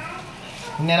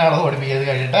 ഇങ്ങനെ അളവ് പഠിപ്പിക്കുന്നത്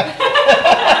കഴിഞ്ഞിട്ട്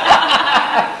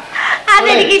അത്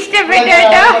എനിക്ക് ഇഷ്ടപ്പെട്ടു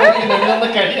കേട്ടോ.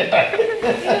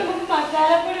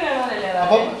 മസാലപ്പൊടി വേണമെന്നല്ലേ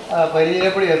അപ്പം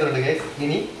പരിചയപ്പൊടി ചേർത്തിട്ടുണ്ട് ഗൈസ്.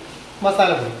 ഇനി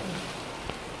മസാലപ്പൊടി.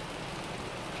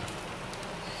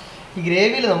 ഈ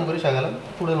ഗ്രേവിയിൽ നമുക്കൊരു ശകലം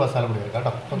കൂടുതൽ മസാലപ്പൊടി ചേർക്കാം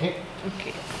കേട്ടോ. ഓക്കെ.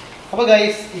 അപ്പൊ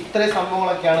ഗൈസ് ഇത്രയും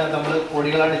സംഭവങ്ങളൊക്കെയാണ് നമ്മൾ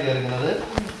പൊടികളായിട്ട് ചേർക്കുന്നത്.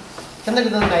 എന്നിട്ട്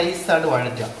ഇത് നൈസായിട്ട്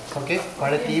വഴറ്റുക. ഓക്കെ.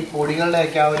 വഴറ്റി ഈ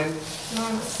പൊടികളുടെയൊക്കെ ആ ഒരു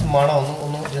മണം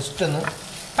ഒന്ന് ജസ്റ്റ് ഒന്ന്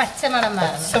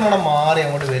പച്ചമണം മാറി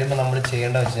അങ്ങോട്ട് വരുമ്പോൾ നമ്മൾ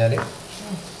ചെയ്യേണ്ട വെച്ചാൽ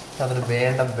അതിൽ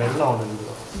വേണ്ട വെള്ളം കൊണ്ട്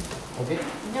ഇടുക. ഓക്കെ.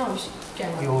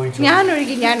 ഞാൻ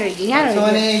ഒഴുകി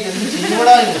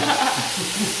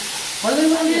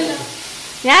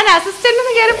ഞാൻ അസിസ്റ്റന്റ്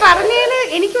കയറി പറഞ്ഞേന്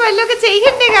എനിക്ക് വല്ലതൊക്കെ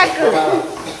ചെയ്യണ്ടേ കാക്കു.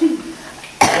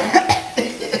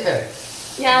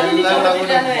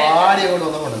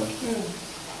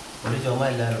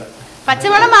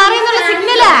 പച്ചമണം മാറിയെന്നുള്ള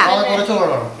സിഗ്നലാ.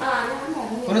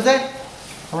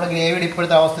 നമ്മുടെ ഗ്രേവിയുടെ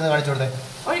ഇപ്പോഴത്തെ അവസ്ഥ കാണിച്ചു കൊടുത്തേ.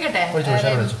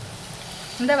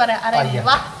 എന്താ പറയാ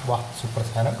സൂപ്പർ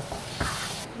സാധനം.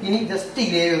 ഇനി ജസ്റ്റ്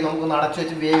ഗ്രേവി നമുക്ക് അടച്ചു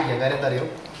വെച്ച് വേവിക്കാം. കാര്യം എന്താ അറിയോ,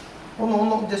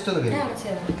 ഒന്ന് ജസ്റ്റ് ഒന്ന് വേവിക്കാം.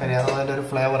 കാര്യം അതിൻ്റെ ഒരു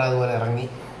ഫ്ലേവർ അതുപോലെ ഇറങ്ങി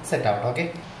സെറ്റ് ആവട്ടെ. ഓക്കെ.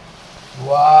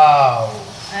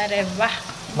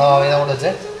 അങ്ങോട്ട്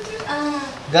വെച്ചേ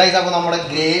ഗൈസ്. അപ്പോൾ നമ്മുടെ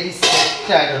ഗ്രേവി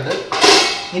സെറ്റ് ആയിട്ടുണ്ട്.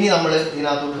 ഇനി നമ്മൾ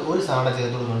ഇതിനകത്തോട്ട് ഒരു സാധനം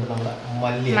ചേർത്ത് കൊടുക്കുന്നുണ്ട്, നമ്മുടെ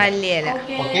മല്ലിയില.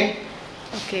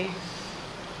 ഓക്കെ.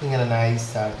 ഇങ്ങനെ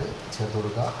നൈസായിട്ട് ചേർത്ത്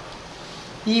കൊടുക്കുക.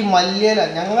 ഈ മല്ലിയില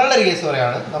ഞങ്ങളുടെ ഒരു കേസ്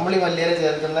പറയാണ്, നമ്മൾ ഈ മല്ലിയില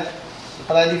ചേർക്കുന്ന,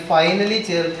 അതായത് ഈ ഫൈനലി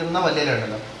ചേർക്കുന്ന മല്ലിയില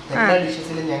ഉണ്ടല്ലോ, എല്ലാ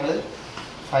ഡിഷസിലും ഞങ്ങൾ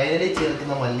ഫൈനലി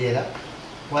ചേർക്കുന്ന മല്ലിയില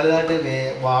വലുതായിട്ട്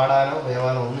വാടാനോ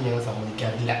വേവാനോ ഒന്നും ഞങ്ങൾ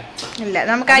സമ്മതിക്കാറില്ല.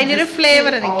 നമുക്ക് അതിനൊരു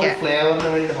ഫ്ലേവർ ഫ്ലേവറിന്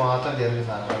വേണ്ടി മാത്രം ചേർക്കുന്ന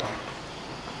സാധനമാണ്.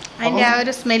 അതിന്റെ ആ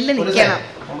ഒരു സ്മെല്ല് നിൽക്കണം.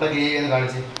 നമ്മുടെ ഗ്രേവി ഒന്ന്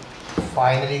കാണിച്ച്.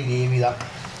 ഫൈനലി ഗ്രേവി ഇതാ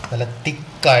നല്ല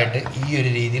തിക്കായിട്ട് ഈ ഒരു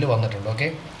രീതിയിൽ വന്നിട്ടുണ്ട്. ഓക്കെ.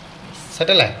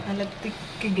 സെറ്റ് അല്ലേ? നല്ല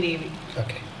തിക്ക് ഗ്രേവി.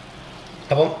 ഓക്കെ.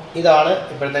 അപ്പം ഇതാണ്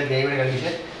ഇപ്പോഴത്തെ ഗ്രേവിയുടെ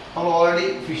കണ്ടീഷൻ. നമ്മൾ ഓൾറെഡി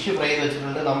ഫിഷ് ഫ്രൈ ചെയ്ത്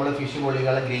വെച്ചിട്ടുണ്ട്. നമ്മൾ ഫിഷ്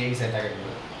പൊള്ളികളുടെ ഗ്രേവി സെറ്റ് ആക്കിയിട്ടുണ്ട്.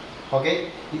 ഓക്കെ.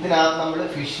 ഇതിനകത്ത് നമ്മൾ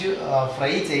ഫിഷ്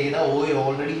ഫ്രൈ ചെയ്ത ഓയിൽ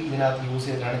ഓൾറെഡി ഇതിനകത്ത് യൂസ്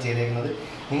ചെയ്തിട്ടാണ് ചെയ്തേക്കുന്നത്.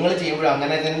 നിങ്ങൾ ചെയ്യുമ്പോഴും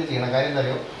അങ്ങനെ തന്നെ ചെയ്യണം. കാര്യം എന്താ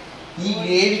അറിയോ, ഈ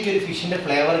ഗ്രേവിക്ക് ഒരു ഫിഷിന്റെ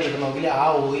ഫ്ലേവർ കിട്ടണമെങ്കിൽ ആ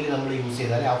ഓയിൽ നമ്മൾ യൂസ്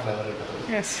ചെയ്താൽ ആ ഫ്ലേവർ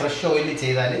കിട്ടുന്നത്. ഫ്രഷ് ഓയിൽ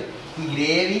ചെയ്താൽ ഈ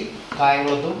ഗ്രേവി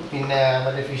കായംകുളത്തും പിന്നെ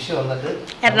മറ്റേ ഫിഷ് വന്നിട്ട്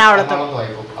എറണാകുളത്തും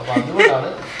ആയിപ്പോകും. അപ്പം അതുകൊണ്ടാണ്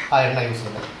ആ എണ്ണ യൂസ്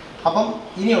ചെയ്യുന്നത്. അപ്പം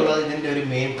ഇനിയുള്ളത് ഇതിൻ്റെ ഒരു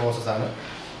മെയിൻ പ്രോസസ്സാണ്.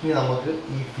 ഇനി നമുക്ക്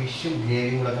ഈ ഫിഷും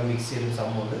ഗ്രേവിയും കൂടെ ഒക്കെ മിക്സ് ചെയ്തൊരു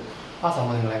സംഭവമുണ്ട്. ആ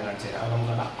സംഭവം നിങ്ങളെ കാണിച്ചു തരാം. അത്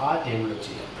നമുക്ക് ആ ടേബിളിൽ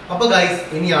ചെയ്യാം. അപ്പോൾ ഗൈസ്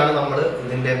ഇനിയാണ് നമ്മൾ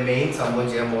ഇതിൻ്റെ മെയിൻ സംഭവം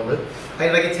ചെയ്യാൻ പോകുന്നത്.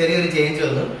 അതിനിടയ്ക്ക് ചെറിയൊരു ചേഞ്ച്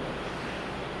വന്നു.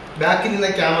 ബാക്കിൽ നിന്ന്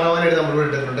ക്യാമറമാനായിട്ട് നമ്മളിവിടെ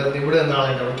ഇട്ടിട്ടുണ്ട്. ഇവിടെ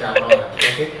നിന്നാണ് ക്യാമറമാൻ.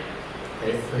 ഓക്കെ.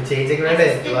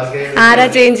 ആരാ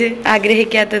ചേഞ്ച്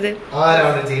ആഗ്രഹിക്കാത്തത്?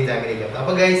 ആരാണ് ചേഞ്ച് ആഗ്രഹിക്കാത്തത്?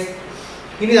 അപ്പൊ ഗൈസ്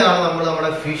ഇനിയാണ് നമ്മൾ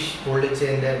നമ്മുടെ ഫിഷ്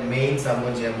പൊള്ളിച്ചതിന്റെ മെയിൻ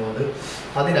സംഭവം ചെയ്യാൻ പോകുന്നത്.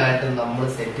 അതിനായിട്ട് നമ്മൾ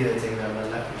സെറ്റ് ചെയ്ത് വെച്ചിരിക്കുന്ന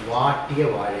നല്ല വാട്ടിയ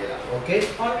വാഴയില. ഓക്കെ.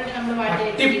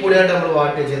 അടിപൊളിയായിട്ട് നമ്മൾ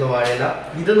വാട്ടി വെച്ചിരുന്ന വാഴയില.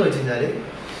 ഇതെന്ന് വെച്ച് കഴിഞ്ഞാല്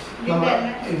നമ്മുടെ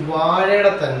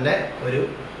വാഴയുടെ തന്നെ ഒരു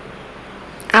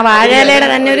വാഴയിലയുടെ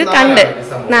തന്നെ ഒരു തണ്ട്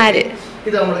നാര്.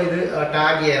 ഇത് നമ്മൾ ഇത്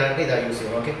ടാഗ് ചെയ്യാനായിട്ട് ഇതാ യൂസ്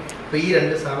ചെയ്യണം. ഓക്കെ. അപ്പൊ ഈ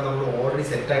രണ്ട് സാധനം നമ്മൾ ഓൾറെഡി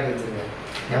സെറ്റ് ആക്കി വെച്ചിരുന്നത്.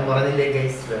 ഞാൻ പറഞ്ഞില്ലേ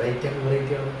ഗൈസ്, വെറൈറ്റി ആണ്.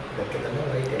 ഇതൊക്കെ തന്നെ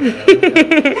വെറൈറ്റി ആണ്.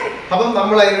 അപ്പം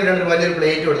നമ്മൾ അതിന് വലിയൊരു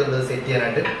പ്ലേറ്റ് കൊടുത്തിട്ടുണ്ട് സെറ്റ്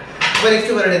ചെയ്യാനായിട്ട്. അപ്പൊ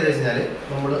നെക്സ്റ്റ് പരിപാടി എന്ന് വെച്ച് കഴിഞ്ഞാല്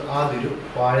നമ്മൾ ആദ്യം ഒരു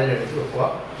വാഴയില എടുത്ത് വെക്കുക.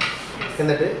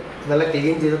 എന്നിട്ട് നല്ല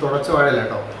ക്ലീൻ ചെയ്ത് തുടച്ച വാഴയില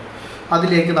കേട്ടോ,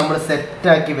 അതിലേക്ക് നമ്മൾ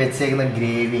സെറ്റാക്കി വെച്ചേക്കുന്ന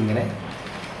ഗ്രേവി ഇങ്ങനെ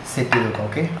സെറ്റ് ചെയ്ത് വെക്കാം.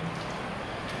 ഓക്കെ.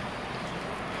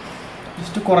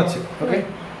 ജസ്റ്റ് കുറച്ച്. ഓക്കെ.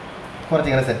 കുറച്ച്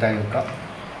ഇങ്ങനെ സെറ്റാക്കി വെക്കാം.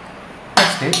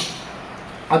 നെക്സ്റ്റ്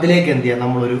അതിലേക്ക് എന്ത് ചെയ്യാം,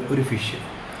 നമ്മളൊരു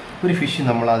ഒരു ഫിഷ്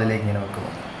നമ്മൾ അതിലേക്ക് ഇങ്ങനെ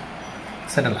വെക്കുന്നു.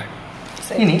 സെറ്റല്ലേ?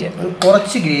 ഇനി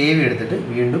കുറച്ച് ഗ്രേവി എടുത്തിട്ട്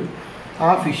വീണ്ടും ആ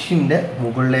ഫിഷിൻ്റെ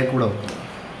മുകളിലേക്കൂടെ വെക്കുന്നു.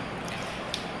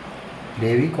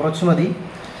 ഗ്രേവി കുറച്ച് മതി.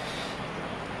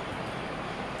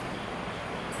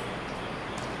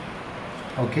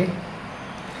 ഓക്കെ.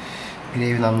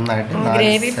 ഗ്രേവി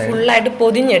നന്നായിട്ട്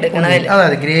പൊതിഞ്ഞെടുക്കണം.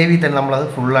 അതായത് ഗ്രേവി തന്നെ നമ്മളത്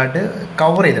ഫുള്ളായിട്ട്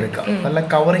കവർ ചെയ്തെടുക്കാം. നല്ല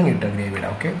കവറിങ് കിട്ടും ഗ്രേവിയുടെ.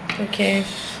 ഓക്കെ.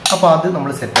 അപ്പോൾ അത്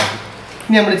നമ്മൾ സെറ്റാക്കി.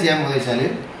 ഇനി നമ്മൾ ചെയ്യാൻ പോകുന്നത് വെച്ചാൽ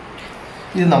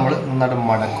ഇത് നമ്മൾ നന്നായിട്ട്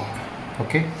മടക്കും.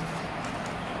 ഓക്കെ.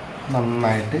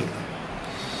 നന്നായിട്ട്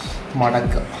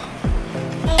മടക്കുക.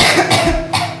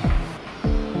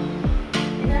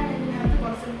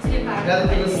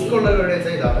 റിസ്ക് ഉള്ള ഒരു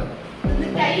ഇതാണ്.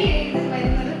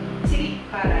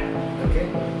 ഓക്കെ.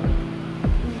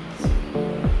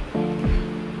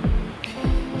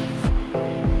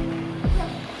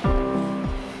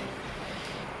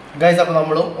 ഗൈസ് അപ്പോൾ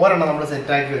നമ്മൾ ഒരെണ്ണം നമ്മൾ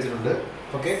സെറ്റാക്കി വെച്ചിട്ടുണ്ട്.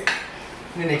 ഓക്കെ.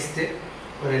 ഇനി നെക്സ്റ്റ്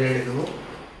ഒരു ഇല എടുക്കുന്നു.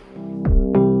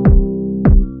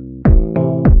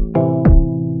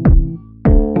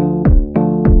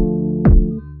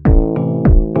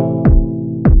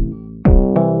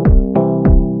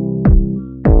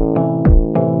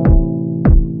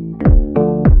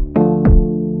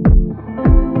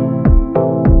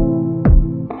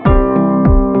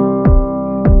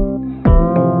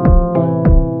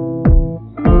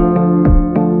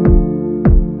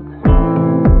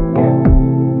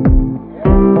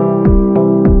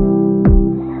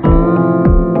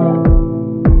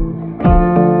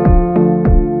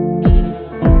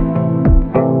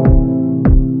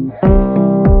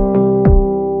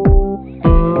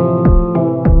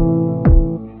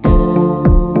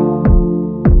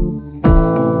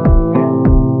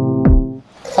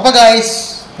 അപ്പോൾ ഗൈസ്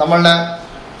നമ്മളുടെ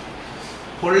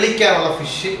പൊള്ളിക്കാനുള്ള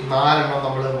ഫിഷ് 4 എണ്ണം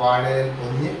നമ്മൾ വാഴയിൽ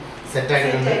പൊഞ്ഞ് സെറ്റ്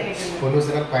ആക്കിയിട്ടുണ്ട്.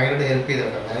 പൊന്നൂസിനെ ഭയങ്കര ഹെൽപ്പ്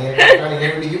ചെയ്തിട്ടുണ്ട്.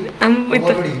 പിടിക്കും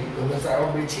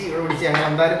അങ്ങനെ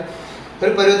എന്തായാലും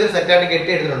ഒരു പരുവത്തിൽ സെറ്റായിട്ട്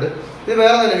കെട്ടിയെടുത്തിട്ടുണ്ട്. ഇത്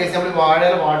വേറെ ഒന്നുമില്ല ഗൈസ്, നമ്മൾ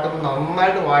വാഴയില വാട്ടുമ്പോൾ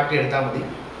നന്നായിട്ട് വാട്ടിയെടുത്താൽ മതി.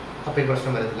 അപ്പോൾ ഈ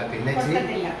പ്രശ്നം വരത്തില്ല. പിന്നെ ഇച്ചിരി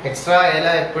എക്സ്ട്രാ ഇല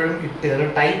എപ്പോഴും ഇട്ട്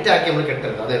ടൈറ്റ് ആക്കി നമ്മൾ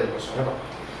കെട്ടരുത്, അതേ പ്രശ്നം കേട്ടോ.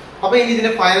 അപ്പോൾ ഇനി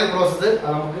ഇതിന്റെ ഫൈനൽ പ്രോസസ്സ്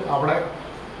നമുക്ക് അവിടെ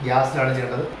ഗ്യാസിലാണ്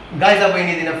ചെയ്യേണ്ടത് ഗൈസ്. അപ്പോൾ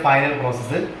ഇനി ഇതിന്റെ ഫൈനൽ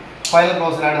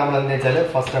പ്രോസസ്സിലാണ് നമ്മൾ എന്താ വെച്ചാൽ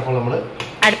ഫസ്റ്റ് ഓഫ് ഓൾ നമ്മൾ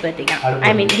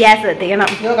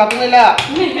കത്തുന്നില്ല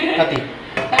കത്തി.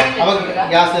 അപ്പൊ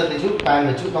ഗ്യാസ് കത്തിച്ചു, പാൻ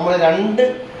വെച്ചു. നമ്മൾ 2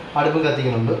 അടുപ്പ്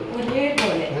കത്തിക്കുന്നുണ്ട്.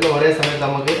 ഇതിൽ ഒരേ സമയത്ത്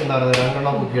നമുക്ക് എന്താ പറയുക 2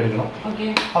 എണ്ണം കുക്കി എടുക്കണം.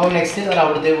 അപ്പൊ നെക്സ്റ്റ്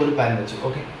അവിടുത്തെ ഒരു പാൻ വെച്ചു.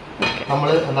 ഓക്കെ, നമ്മൾ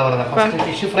എന്താ പറയുക ഫസ്റ്റ്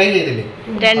ഫിഷ് ഫ്രൈ ചെയ്തില്ലേ,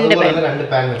 2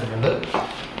 പാൻ വെച്ചിട്ടുണ്ട്.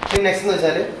 പിന്നെ നെക്സ്റ്റ് എന്ന്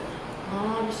വെച്ചാൽ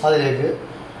അതിലേക്ക്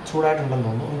ചൂടായിട്ടുണ്ടെന്ന്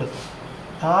തോന്നുന്നു,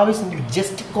 ആവശ്യമെങ്കിൽ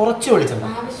ജസ്റ്റ് കുറച്ച് വെളിച്ചെണ്ണ,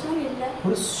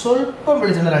 ഒരു സ്വല്പം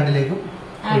വെളിച്ചെണ്ണ 2ലേക്കും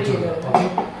ഒഴിച്ചു കൊടുക്കാം. ഓക്കെ,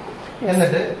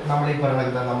 എന്നിട്ട് നമ്മൾ ഈ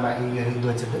പറയുന്ന നമ്മുടെ ഈ ഒരു ഇത്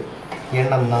വെച്ചിട്ട്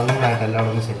എണ്ണ നന്നായിട്ട് എല്ലാവരും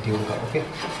ഒന്ന് സെറ്റ് ചെയ്ത് കൊടുക്കാം. ഓക്കെ,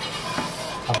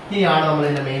 ഇനിയാണ് നമ്മൾ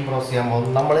ഇതിന്റെ മെയിൻ പ്രോസസ് ചെയ്യാൻ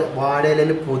പോകുന്നത്. നമ്മൾ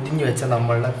വാഴയിലയിൽ പൊതിഞ്ഞു വെച്ച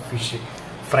നമ്മളുടെ ഫിഷ്,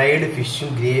 ഫ്രൈഡ് ഫിഷും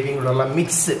ഗ്രേവിയും കൂടെ ഉള്ള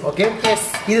മിക്സ്. ഓക്കെ,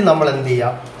 ഇത് നമ്മൾ എന്ത്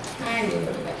ചെയ്യാം,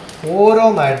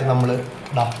 ഓരോന്നായിട്ട് നമ്മൾ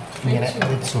ഇങ്ങനെ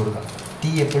വെച്ച് കൊടുക്കാം. തീ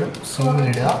എപ്പോഴും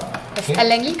സിമ്മിലിടുക,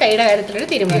 അല്ലെങ്കിൽ കൈയുടെ കാര്യത്തിലൊരു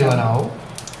തീരുമാനമാവും.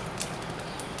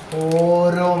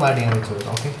 ഓരോന്നായിട്ട് ഇങ്ങനെ വെച്ച്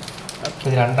കൊടുക്കാം. ഓക്കെ,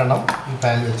 ഇത് 2 എണ്ണം ഈ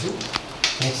പാനിൽ വെച്ചു.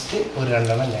 നെക്സ്റ്റ് ഒരു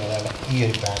 2 എണ്ണം ഞങ്ങളുടെ ഈ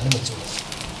ഒരു പാനിൽ വെച്ചു കൊടുക്കും.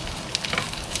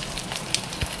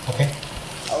 ഓക്കെ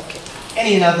ഓക്കെ, ഇനി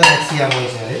ഇതിനകത്ത് മിക്സ് ചെയ്യാൻ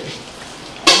വെച്ചാൽ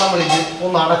നമ്മളിത്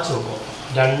ഒന്ന് അടച്ചു വെക്കും.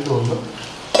 2 ഒന്ന്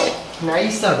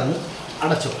നൈസായിട്ടൊന്ന്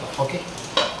അടച്ചു വെക്കാം. ഓക്കെ,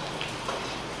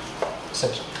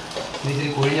 സെക്ഷൻ ഇത് ഇച്ചിരി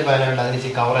കുഴിഞ്ഞ പാനായിട്ട് അതിന്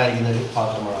ഇച്ചിരി കവറായിരിക്കുന്ന ഒരു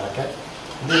പാത്രമാണ് അടയ്ക്കാൻ.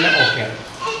 ഇതെല്ലാം ഓക്കെയാണ്.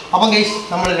 അപ്പം ഗൈസ്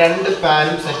നമ്മൾ 2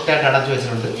 പാനും സെറ്റായിട്ട് അടച്ചു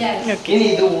വെച്ചിട്ടുണ്ട്. ഇനി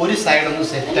ഇത് ഒരു സൈഡ് ഒന്ന്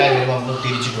സെറ്റായി വരുമ്പോൾ നമ്മൾ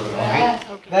തിരിച്ചിട്ട് കൊടുക്കണം.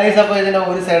 ഓക്കെ ഗൈസ്, അപ്പോൾ ഇതിൻ്റെ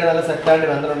ഒരു സൈഡ് നല്ല സെറ്റായിട്ട്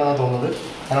വെന്തിട്ടുണ്ടെന്നാണ് തോന്നുന്നത്.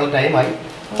 അതിനുള്ള ടൈമായി.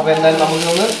 അപ്പോൾ എന്തായാലും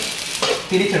നമുക്കൊന്ന്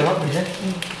തിരിച്ചിടണം. പിടിച്ചേ.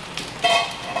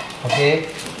 ഓക്കെ,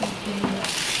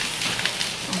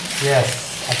 യെസ്,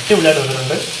 അടിപൊളിയായിട്ട്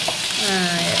വന്നിട്ടുണ്ട്.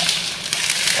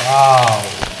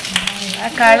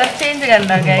 കളർ ചേഞ്ച്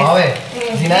കണ്ടോ ഗൈസ്?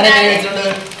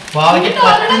 വാവയ്ക്ക്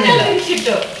പറ്റുന്നില്ല.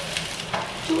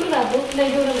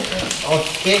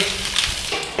 ഓക്കെ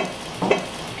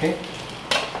ഓക്കെ,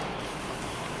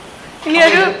 ഇനി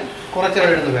ഒരു കുറച്ച്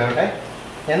എടുത്ത് വേവട്ടെ.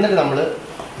 എന്നിട്ട് നമ്മൾ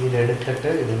ഇതെടുത്തിട്ട്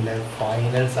ഇതിൻ്റെ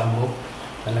ഫൈനൽ സംഭവം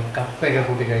നല്ല കപ്പയൊക്കെ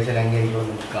കൂട്ടി കഴിച്ചാൽ എങ്ങനെയായിരിക്കും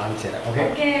നമുക്ക് കാണിച്ചു തരാം. ഓക്കെ,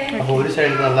 അപ്പോൾ ഒരു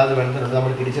സൈഡിൽ നല്ലത് വെന്തിട്ടുണ്ട്,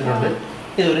 നമ്മൾ തിരിച്ചിട്ടുണ്ട്.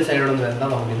 ഇത് ഒരു സൈഡിലൊന്ന് വെന്താൽ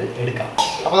നമുക്കിത് എടുക്കാം.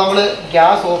 അപ്പോൾ നമ്മൾ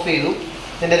ഗ്യാസ് ഓഫ് ചെയ്തു.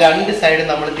 ഇതിൻ്റെ 2 സൈഡ്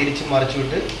നമ്മൾ തിരിച്ച്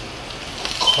മറിച്ചിട്ട്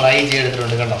ഫ്രൈ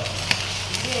ചെയ്തെടുത്തിട്ടുണ്ട് കണ്ടോ.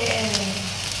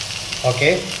 ഓക്കെ,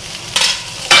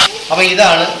 അപ്പോൾ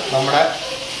ഇതാണ് നമ്മുടെ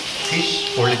ഫിഷ്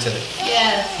പൊള്ളിച്ചത്.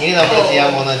 ഇനി നമ്മൾ ചെയ്യാൻ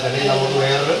പോകുന്നത് വെച്ചാൽ നമുക്ക്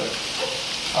വേറൊരു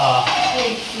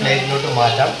പ്ലേറ്റിലോട്ട്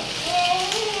മാറ്റാം.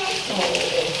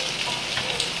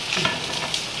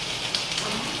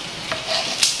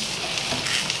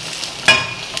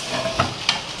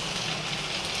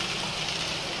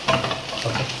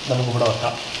 ഓക്കെ, നമുക്കിവിടെ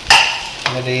വെക്കാം.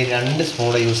 എന്നിട്ട് ഈ 2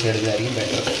 സ്പൂൺ യൂസ് ചെയ്തെടുക്കുന്നതായിരിക്കും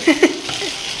ബെറ്റർ.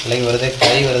 അല്ലെങ്കിൽ വെറുതെ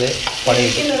കൈ വെറുതെ പണി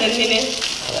കിട്ടും.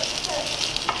 അതെ,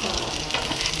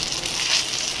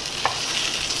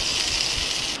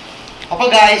 അപ്പോൾ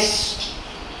ഗായ്സ്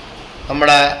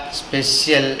നമ്മുടെ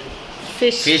സ്പെഷ്യൽ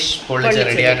ഫിഷ് പൊള്ളിച്ച്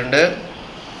റെഡി ആയിട്ടുണ്ട്.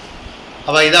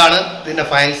 അപ്പോൾ ഇതാണ് ഇതിന്റെ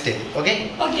ഫൈനൽ സ്റ്റേജ്. ഓക്കെ,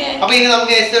 അപ്പോൾ ഇനി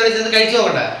നമുക്ക് കഴിച്ചു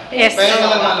നോക്കണ്ടേ?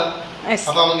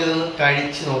 അപ്പൊ നമുക്ക് ഇതൊന്ന്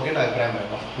കഴിച്ച് നോക്കിയിട്ട് അഭിപ്രായം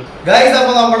വേണം ഗൈസ്.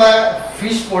 അപ്പൊ നമ്മുടെ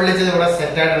ഫിഷ് പൊള്ളിച്ചത് ഇവിടെ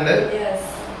സെറ്റ് ആയിട്ടുണ്ട്.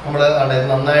 നമ്മള്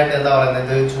നന്നായിട്ട് എന്താ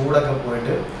പറയുന്നത്, ഇത് ചൂടൊക്കെ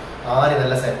പോയിട്ട് ആര്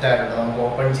നല്ല സെറ്റ് ആയിട്ടുണ്ട്. നമുക്ക്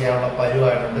ഓപ്പൺ ചെയ്യാനുള്ള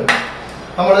പരുവായിട്ടുണ്ട്.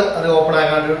 നമ്മൾ അത് ഓപ്പൺ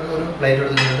ആക്കാണ്ട് ഒരു പ്ലേറ്റ്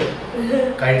എടുത്തിട്ടുണ്ട്,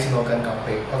 കഴിച്ച് നോക്കാൻ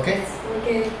കപ്പയും. ഓക്കെ,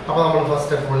 അപ്പൊ നമ്മൾ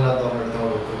ഫസ്റ്റ് ഫുള്ളിനകത്ത് നമ്മൾ എടുത്ത്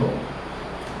കൊടുക്കുന്നു.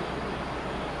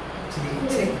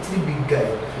 ഇച്ചിരി ബിഗ്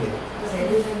ആയിട്ട്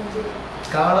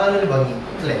കാണാനൊരു ഭംഗി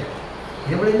അല്ലേ?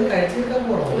 ഇവിടെ ഇന്ന് കഴിച്ചെടുക്കാൻ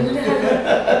പോണോ?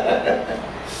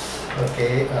 ഓക്കെ,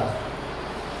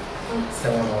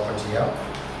 ഓപ്പൺ ചെയ്യാം.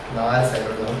 4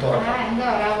 സൈഡിലോട്ട് നമുക്ക് തുറക്കാം.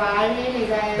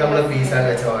 നമ്മള് പീസായിട്ട്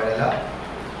വെച്ച വാഴയില,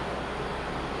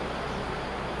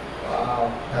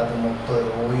 അത് മൊത്തം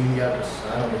ഓയിലിയായിട്ട്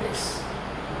സാധനം.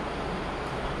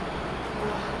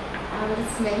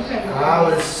 ആ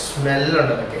ഒരു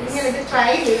സ്മെല്ലുണ്ടല്ലോ.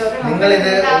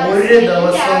 നിങ്ങളിത് ഒരു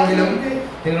ദിവസമെങ്കിലും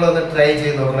നിങ്ങളൊന്ന് ട്രൈ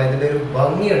ചെയ്ത് നോക്കണം. ഇതിന്റെ ഒരു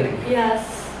ഭംഗിയുണ്ട്,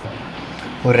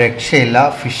 ഒരു രക്ഷയില്ല.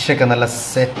 ഫിഷൊക്കെ നല്ല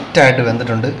സെറ്റായിട്ട്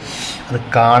വെന്തിട്ടുണ്ട്. അത്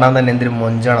കാണാൻ തന്നെ എന്തൊരു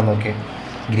മൊഞ്ചാണെന്ന് നോക്കിയേ.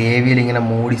 ഗ്രേവിയിൽ ഇങ്ങനെ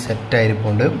മൂടി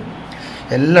സെറ്റായിരിപ്പുണ്ട്.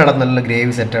 എല്ലായിടത്തും നല്ല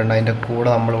ഗ്രേവി സെറ്റായിട്ടുണ്ട്. അതിൻ്റെ കൂടെ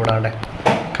നമ്മളിവിടെ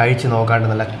കഴിച്ച് നോക്കാണ്ട്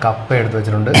നല്ല കപ്പ എടുത്ത്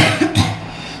വെച്ചിട്ടുണ്ട്.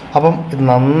 അപ്പം ഇത്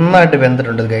നന്നായിട്ട്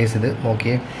വെന്തിട്ടുണ്ട് ഗൈസ്. ഇത്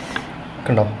നോക്കിയേ,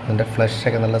 കണ്ടോ ഇതിൻ്റെ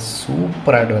ഫ്ലഷൊക്കെ നല്ല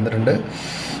സൂപ്പറായിട്ട് വെന്തിട്ടുണ്ട്.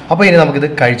 അപ്പോൾ ഇനി നമുക്കിത്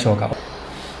കഴിച്ചു നോക്കാം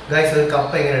ഗൈസ്. ഒരു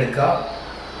കപ്പ എങ്ങനെ എടുക്കാം,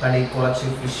 ഈ കുറച്ച്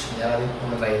ഫിഷ് ഞാൻ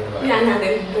ഒന്ന് ട്രൈ ചെയ്ത്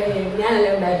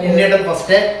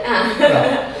ഫസ്റ്റ്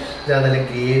ഞാൻ നല്ല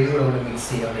ഗ്രേവിയോടെ കൂടെ മിക്സ്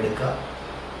ചെയ്യാൻ എടുക്കാം.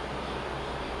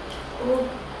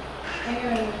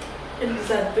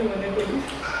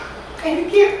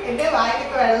 എനിക്ക് എന്റെ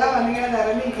വായിലൊക്കെ വെള്ളം വന്നിങ്ങനെ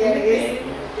നിറഞ്ഞിരിക്കുകയാണ്.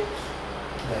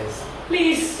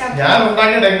 ഞാൻ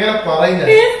ഉണ്ടാക്കിയിട്ട് എങ്ങനെ പറയുന്നത്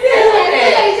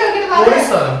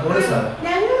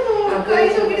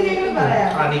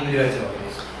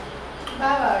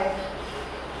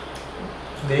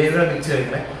ഗ്രേവിയുടെ മിക്സ്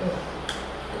കഴിക്കണേ.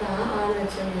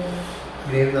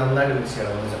 ഗ്രേവി നന്നായിട്ട് മിക്സ്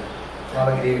ചെയ്യണം.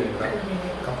 ഗ്രേവി എടുക്കണം,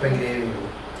 കപ്പൻ ഗ്രേവി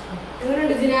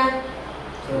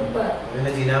പിന്നെ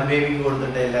ജിനാം ബേബിക്ക്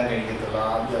കൊടുത്തിട്ട് എല്ലാം കഴിക്കത്തുള്ളൂ.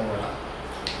 ആദ്യം അങ്ങോട്ടാ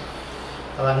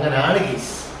അതങ്ങനാണ്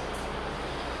കേസ്.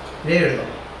 ഗ്രേവി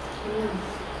എടുക്കണം,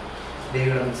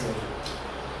 ഗ്രേവിയുടെ മിക്സ് ചെയ്യണം.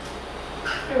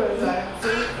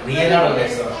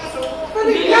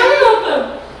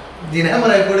 ജിനാ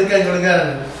പറയാം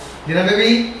കൊടുക്കാനാണ്. ജിനാ ബേബി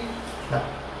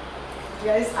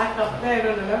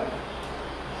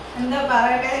എന്താ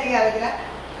പറയട്ടെ എനിക്ക് അറിയില്ല.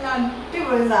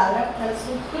 അടിപൊളി സാധനം, നല്ല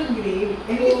സൂപ്പർ ഗ്രേവി.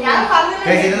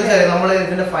 നമ്മള്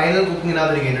ഇതിന്റെ ഫൈനൽ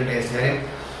കുക്കിങ്ങിനകത്തൊരു കേട്ടോ ടേസ്റ്റ്. കാര്യം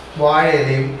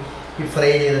വാഴയിലയും ഈ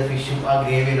ഫ്രൈ ചെയ്ത ഫിഷും ആ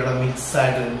ഗ്രേവിയിലൂടെ മിക്സ്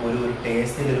ആയിട്ട് ഒരു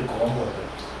ടേസ്റ്റിന്റെ ഒരു കോംബോ ഉണ്ട്.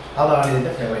 അതാണ്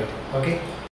ഇതിന്റെ ഫേവറേറ്റ്. ഓക്കെ,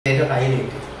 ഏറ്റവും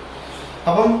ഹൈലൈറ്റ്.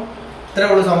 അപ്പം ഇത്രേ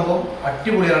ഉള്ള സംഭവം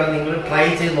അടിപൊളിയാണ്. നിങ്ങൾ ട്രൈ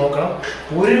ചെയ്ത് നോക്കണം.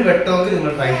 ഒരു വെട്ടമെങ്കിൽ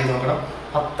നിങ്ങൾ ട്രൈ ചെയ്ത് നോക്കണം.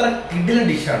 അത്ര കിടിലൻ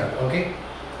ഡിഷാണ്. ഓക്കെ,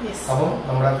 അപ്പം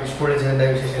നമ്മുടെ ഫിഷ് പൊള്ളിച്ചതിന്റെ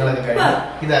വിശേഷങ്ങളൊക്കെ കഴിഞ്ഞു.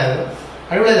 ഇതായിരുന്നു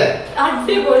അടിപൊളിയല്ലേ?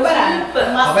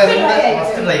 അപ്പൊ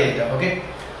മസ്റ്റ് ട്രൈ ചെയ്യാം. ഓക്കെ,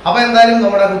 അപ്പൊ എന്തായാലും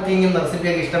നമ്മുടെ കുക്കിങ്ങും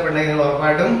റെസിപ്പിയൊക്കെ ഇഷ്ടപ്പെട്ടെങ്കിൽ നിങ്ങൾ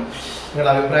ഉറപ്പായിട്ടും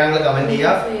നിങ്ങളുടെ അഭിപ്രായങ്ങൾ കമന്റ് ചെയ്യുക.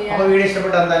 അപ്പൊ വീഡിയോ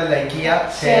ഇഷ്ടപ്പെട്ട എന്തായാലും ലൈക്ക് ചെയ്യുക,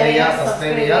 ഷെയർ ചെയ്യുക,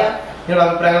 സബ്സ്ക്രൈബ് ചെയ്യുക. നിങ്ങളുടെ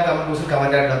അഭിപ്രായങ്ങൾ കമന്റ് ബോക്സിൽ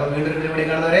കമന്റ് ആയിട്ട്. അപ്പൊ വീണ്ടും വീഡിയോ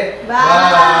കാണുന്നവരെ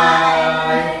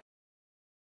ബൈ.